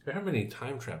how many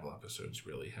time travel episodes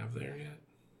really have there yet?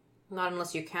 Not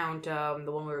unless you count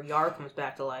the one where Yar comes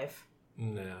back to life.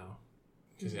 No.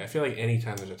 Because I feel like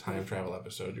anytime there's a time travel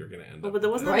episode, you're going to end Oh, up. but there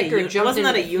wasn't Riker that jumped wasn't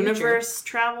that a into the future. universe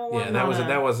travel one? Yeah, that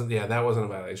wasn't a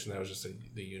violation. That was just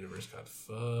the universe got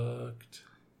fucked.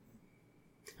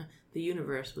 The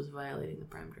universe was violating the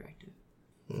Prime Directive.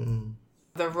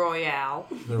 The Royale.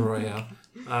 The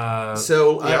Royale.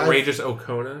 So the outrageous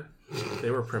Okona.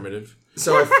 They were primitive.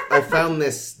 So I found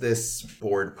this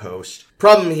board post.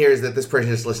 Problem here is that this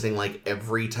person is listening like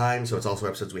every time, so it's also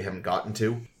episodes we haven't gotten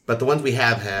to. But the ones we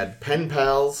have had, Pen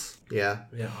Pals, yeah.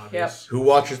 Yeah, obvious. Who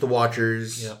Watches the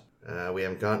Watchers? Yep. We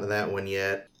haven't gotten to that one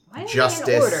yet. Why are they Justice.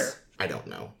 in order? I don't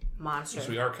know. Monster. So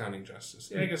we are counting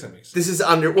Justice. Yeah, I guess that makes sense. This is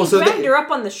under. Well, They so dragged her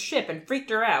up on the ship and freaked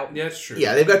her out. Yeah, it's true.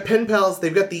 yeah, they've got Pen Pals.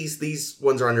 They've got these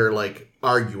ones are under like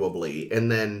arguably,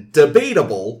 and then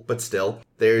debatable, but still.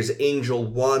 There's Angel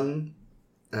 1,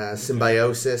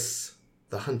 Symbiosis,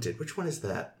 The Hunted. Which one is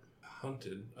that?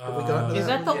 Hunted. Have we gotten to Is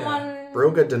that the yeah. one?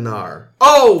 Broga Dinar.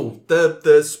 Oh,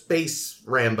 the space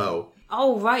Rambo.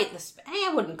 Oh, right.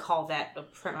 I wouldn't call that a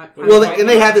Well, and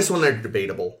they have this one. They're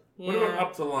debatable. What about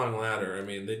Up the Long Ladder? I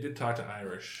mean, they did talk to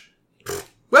Irish.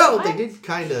 Well, What? they did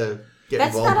kind of get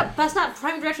That's involved. that's not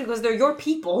Prime Directive because they're your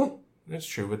people. That's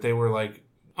true, but they were like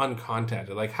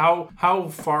uncontacted. Like how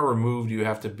far removed do you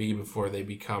have to be before they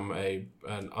become an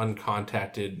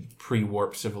uncontacted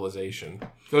pre-warp civilization?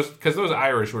 Because those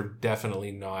Irish were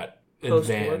definitely not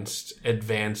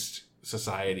advanced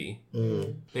society.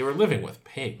 They were living with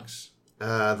pigs.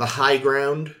 The High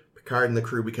Ground. Picard and the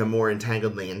crew become more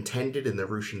entangled than they intended in the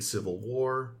Russian Civil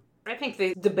War. I think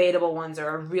the debatable ones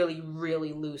are a really,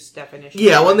 really loose definition.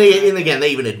 Yeah, well, and again, they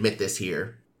even admit this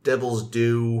here. Devil's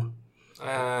Due.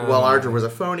 While Ardra was a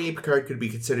phony, Picard could be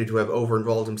considered to have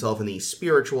over-involved himself in the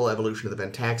spiritual evolution of the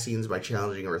Ventaxians by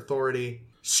challenging her authority.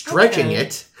 Stretching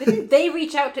it. Didn't they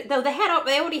reach out to... No, they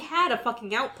already had a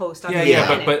fucking outpost on the Yeah,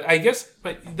 planet. but I guess,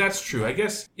 but that's true. I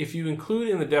guess if you include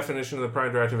in the definition of the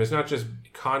Prime Directive, it's not just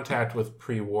contact with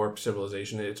pre-warp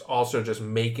civilization. It's also just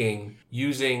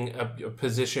using a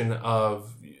position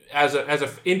of as a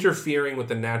interfering with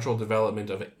the natural development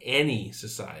of any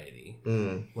society.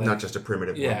 Not just a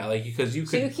primitive one. Yeah, like because you could.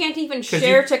 So you can't even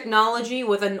share technology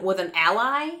with an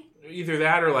ally? Either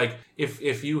that or like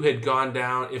if you had gone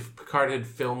down, if Picard had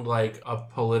filmed like a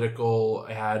political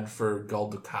ad for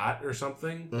Gul Dukat or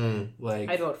something, like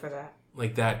I'd vote for that.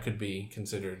 like that could be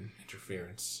considered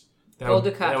interference. Gul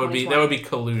Dukat, that would be 2020.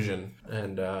 collusion,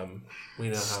 and we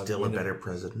know how. Still a better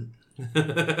president.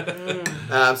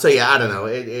 So yeah, I don't know.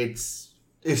 It's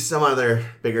if some other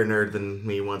bigger nerd than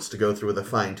me wants to go through with a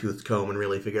fine-toothed comb and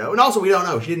really figure out. And also, we don't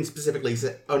know. She didn't specifically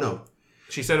say. Oh no.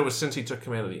 She said it was since he took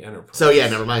command of the Enterprise. So yeah,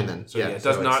 never mind then. So yeah, it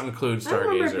does not include I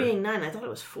remember it Stargazer. being 9. I thought it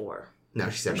was 4. No,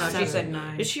 she said. No, she said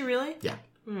 9. Is she really? Yeah.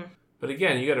 But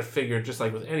again, you got to figure, just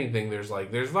like with anything, there's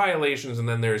violations, and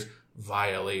then there's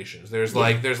violations. There's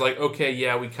okay,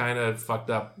 yeah, we kind of fucked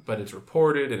up, but it's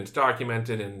reported and it's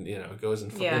documented, and it goes in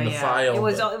the file. It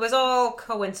was all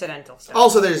coincidental stuff.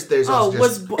 Also, there's Oh,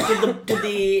 also did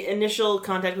the initial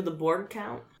contact with the Borg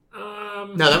count?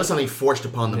 no, that was something forced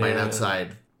upon them by an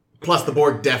outside. Plus, the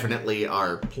Borg definitely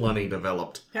are plenty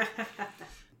developed.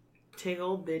 Take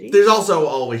old Biddy. There's also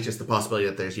always just the possibility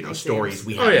that there's stories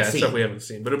we haven't seen. Stuff we haven't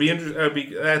seen. But it'd be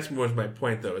interesting. That's was my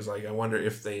point, though. Is I wonder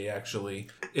if they actually,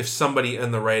 if somebody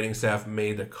in the writing staff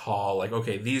made a call, like,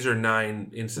 okay, these are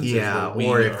 9 instances. Yeah, where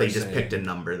or we if they are just saying- picked a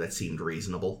number that seemed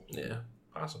reasonable. Yeah,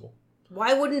 possible.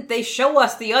 Why wouldn't they show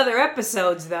us the other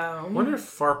episodes, though? I wonder if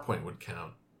Farpoint would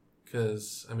count.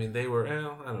 Because, they were, I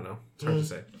don't know. It's hard to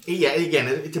say. Yeah, again,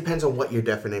 it depends on what your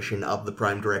definition of the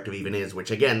Prime Directive even is,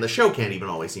 which, again, the show can't even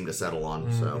always seem to settle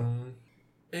on, so...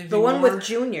 Anything The one more? with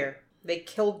Junior. They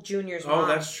killed Junior's mom. Oh,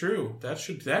 that's true. That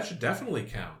should definitely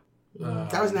count.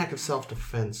 That was an act of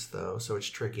self-defense, though, so it's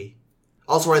tricky.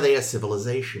 Also, are they a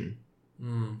civilization?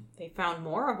 They found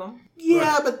more of them.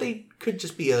 Yeah, but they could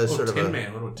just be a sort of Tin a...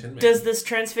 Man. What about Tin Man? Does this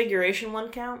Transfiguration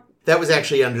one count? That was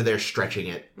actually under their stretching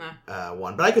it Nah.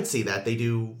 one. But I could see that. They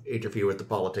do interfere with the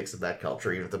politics of that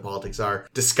culture, even if the politics are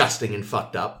disgusting and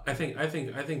fucked up. I think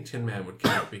Tin Man would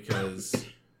count because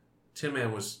Tin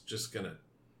Man was just gonna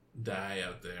die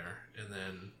out there, and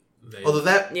then they Although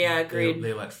that... Yeah, agreed.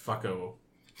 they let Fucko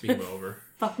beam over.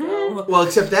 Fuck no. Well,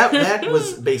 except that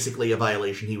was basically a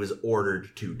violation he was ordered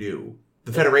to do.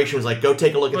 The Federation was like, go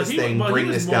take a look at this thing, bring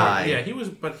this guy. Yeah, he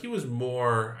was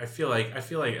more. I feel like at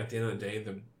the end of the day,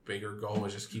 the bigger goal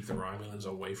was just keep the Romulans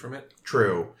away from it.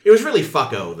 True. It was really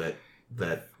Fucko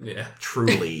that Yeah,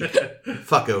 truly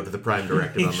Fucko to the Prime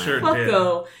Directive on that. sure did.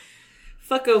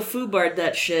 Fucko foobarred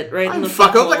that shit right in I'm the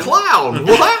Fucko the butthole. Clown!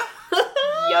 What?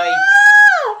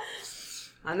 Yikes.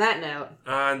 On that note.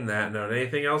 On that note,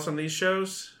 anything else on these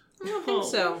shows? I don't think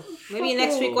so. Maybe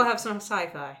next week we'll have some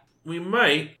sci-fi. We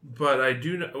might, but I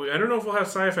don't know if we'll have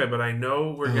sci-fi, but I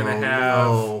know we're gonna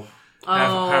no.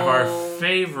 have our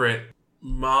favorite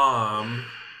mom.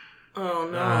 Oh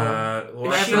no.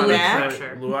 Luaxa- Is she back?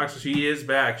 Luaxa, she is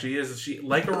back. She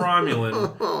like a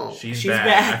Romulan. She's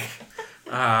back.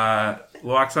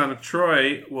 Luoxana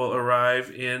Troy will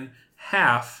arrive in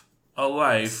Half a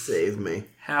Life. Save me.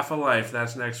 Half a Life.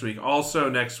 That's next week. Also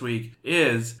next week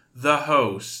is The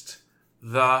Host.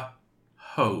 The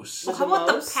Host. Well, how about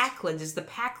the most? Packlids? Is the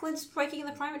Packlids breaking in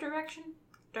the Prime Directive?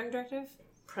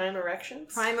 Prime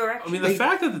erections? Prime Erection? I mean, the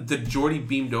fact that the Geordi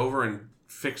beamed over and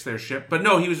fixed their ship, but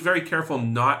no, he was very careful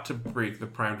not to break the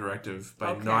Prime Directive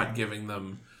by not giving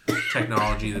them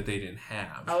technology that they didn't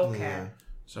have. Okay. Yeah.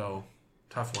 So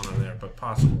tough one over there, but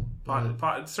possible.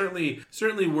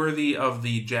 Certainly worthy of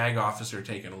the JAG officer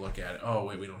taking a look at it. Oh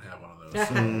wait, we don't have one of those.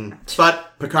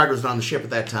 But Picard was on the ship at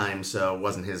that time, so it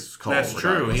wasn't his call. That's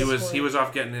true. regardless. He was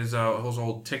off getting his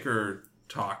old ticker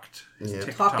talked.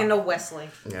 Talking to Wesley.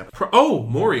 Yeah.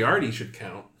 Moriarty should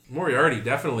count. Moriarty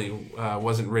definitely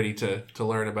wasn't ready to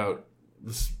learn about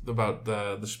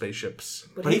the spaceships.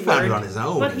 But he found it on his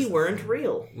own. But he weren't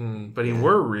real. But he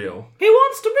were real. He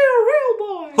wants to be a real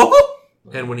boy.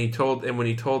 And when he told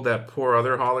that poor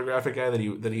other holographic guy that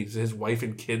his wife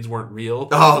and kids weren't real.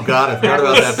 Oh god, I forgot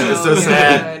about that. That was so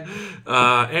sad.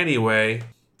 Anyway,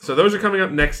 so those are coming up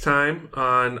next time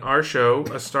on our show,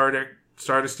 A Star to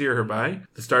Steer Her By,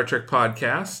 the Star Trek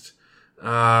podcast. What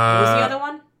was the other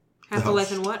one?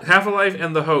 Half-a-Life and what? Half-a-Life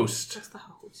and The Host. What's the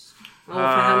host? Well, we'll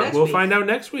find out next We'll week. find out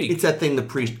next week. It's that thing the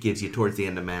priest gives you towards the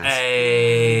end of Mass.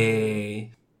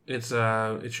 Hey. It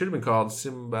should have been called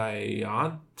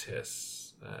Symbiontis.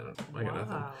 I got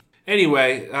nothing.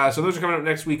 Anyway, so those are coming up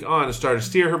next week on A Star to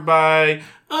Steer Her By.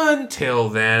 Until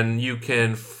then, you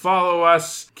can follow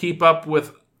us, keep up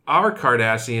with our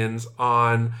Cardassians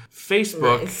on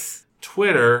Facebook, Nice.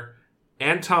 Twitter,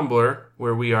 and Tumblr,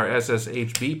 where we are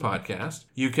SSHB Podcast.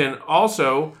 You can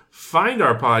also find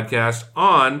our podcast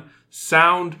on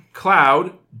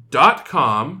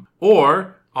SoundCloud.com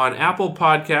or on Apple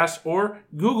Podcasts or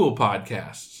Google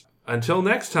Podcasts. Until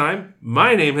next time,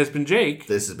 my name has been Jake.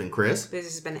 This has been Chris. This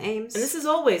has been Ames. And this is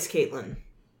always Caitlin.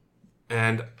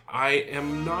 And I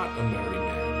am not a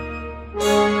married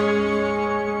man.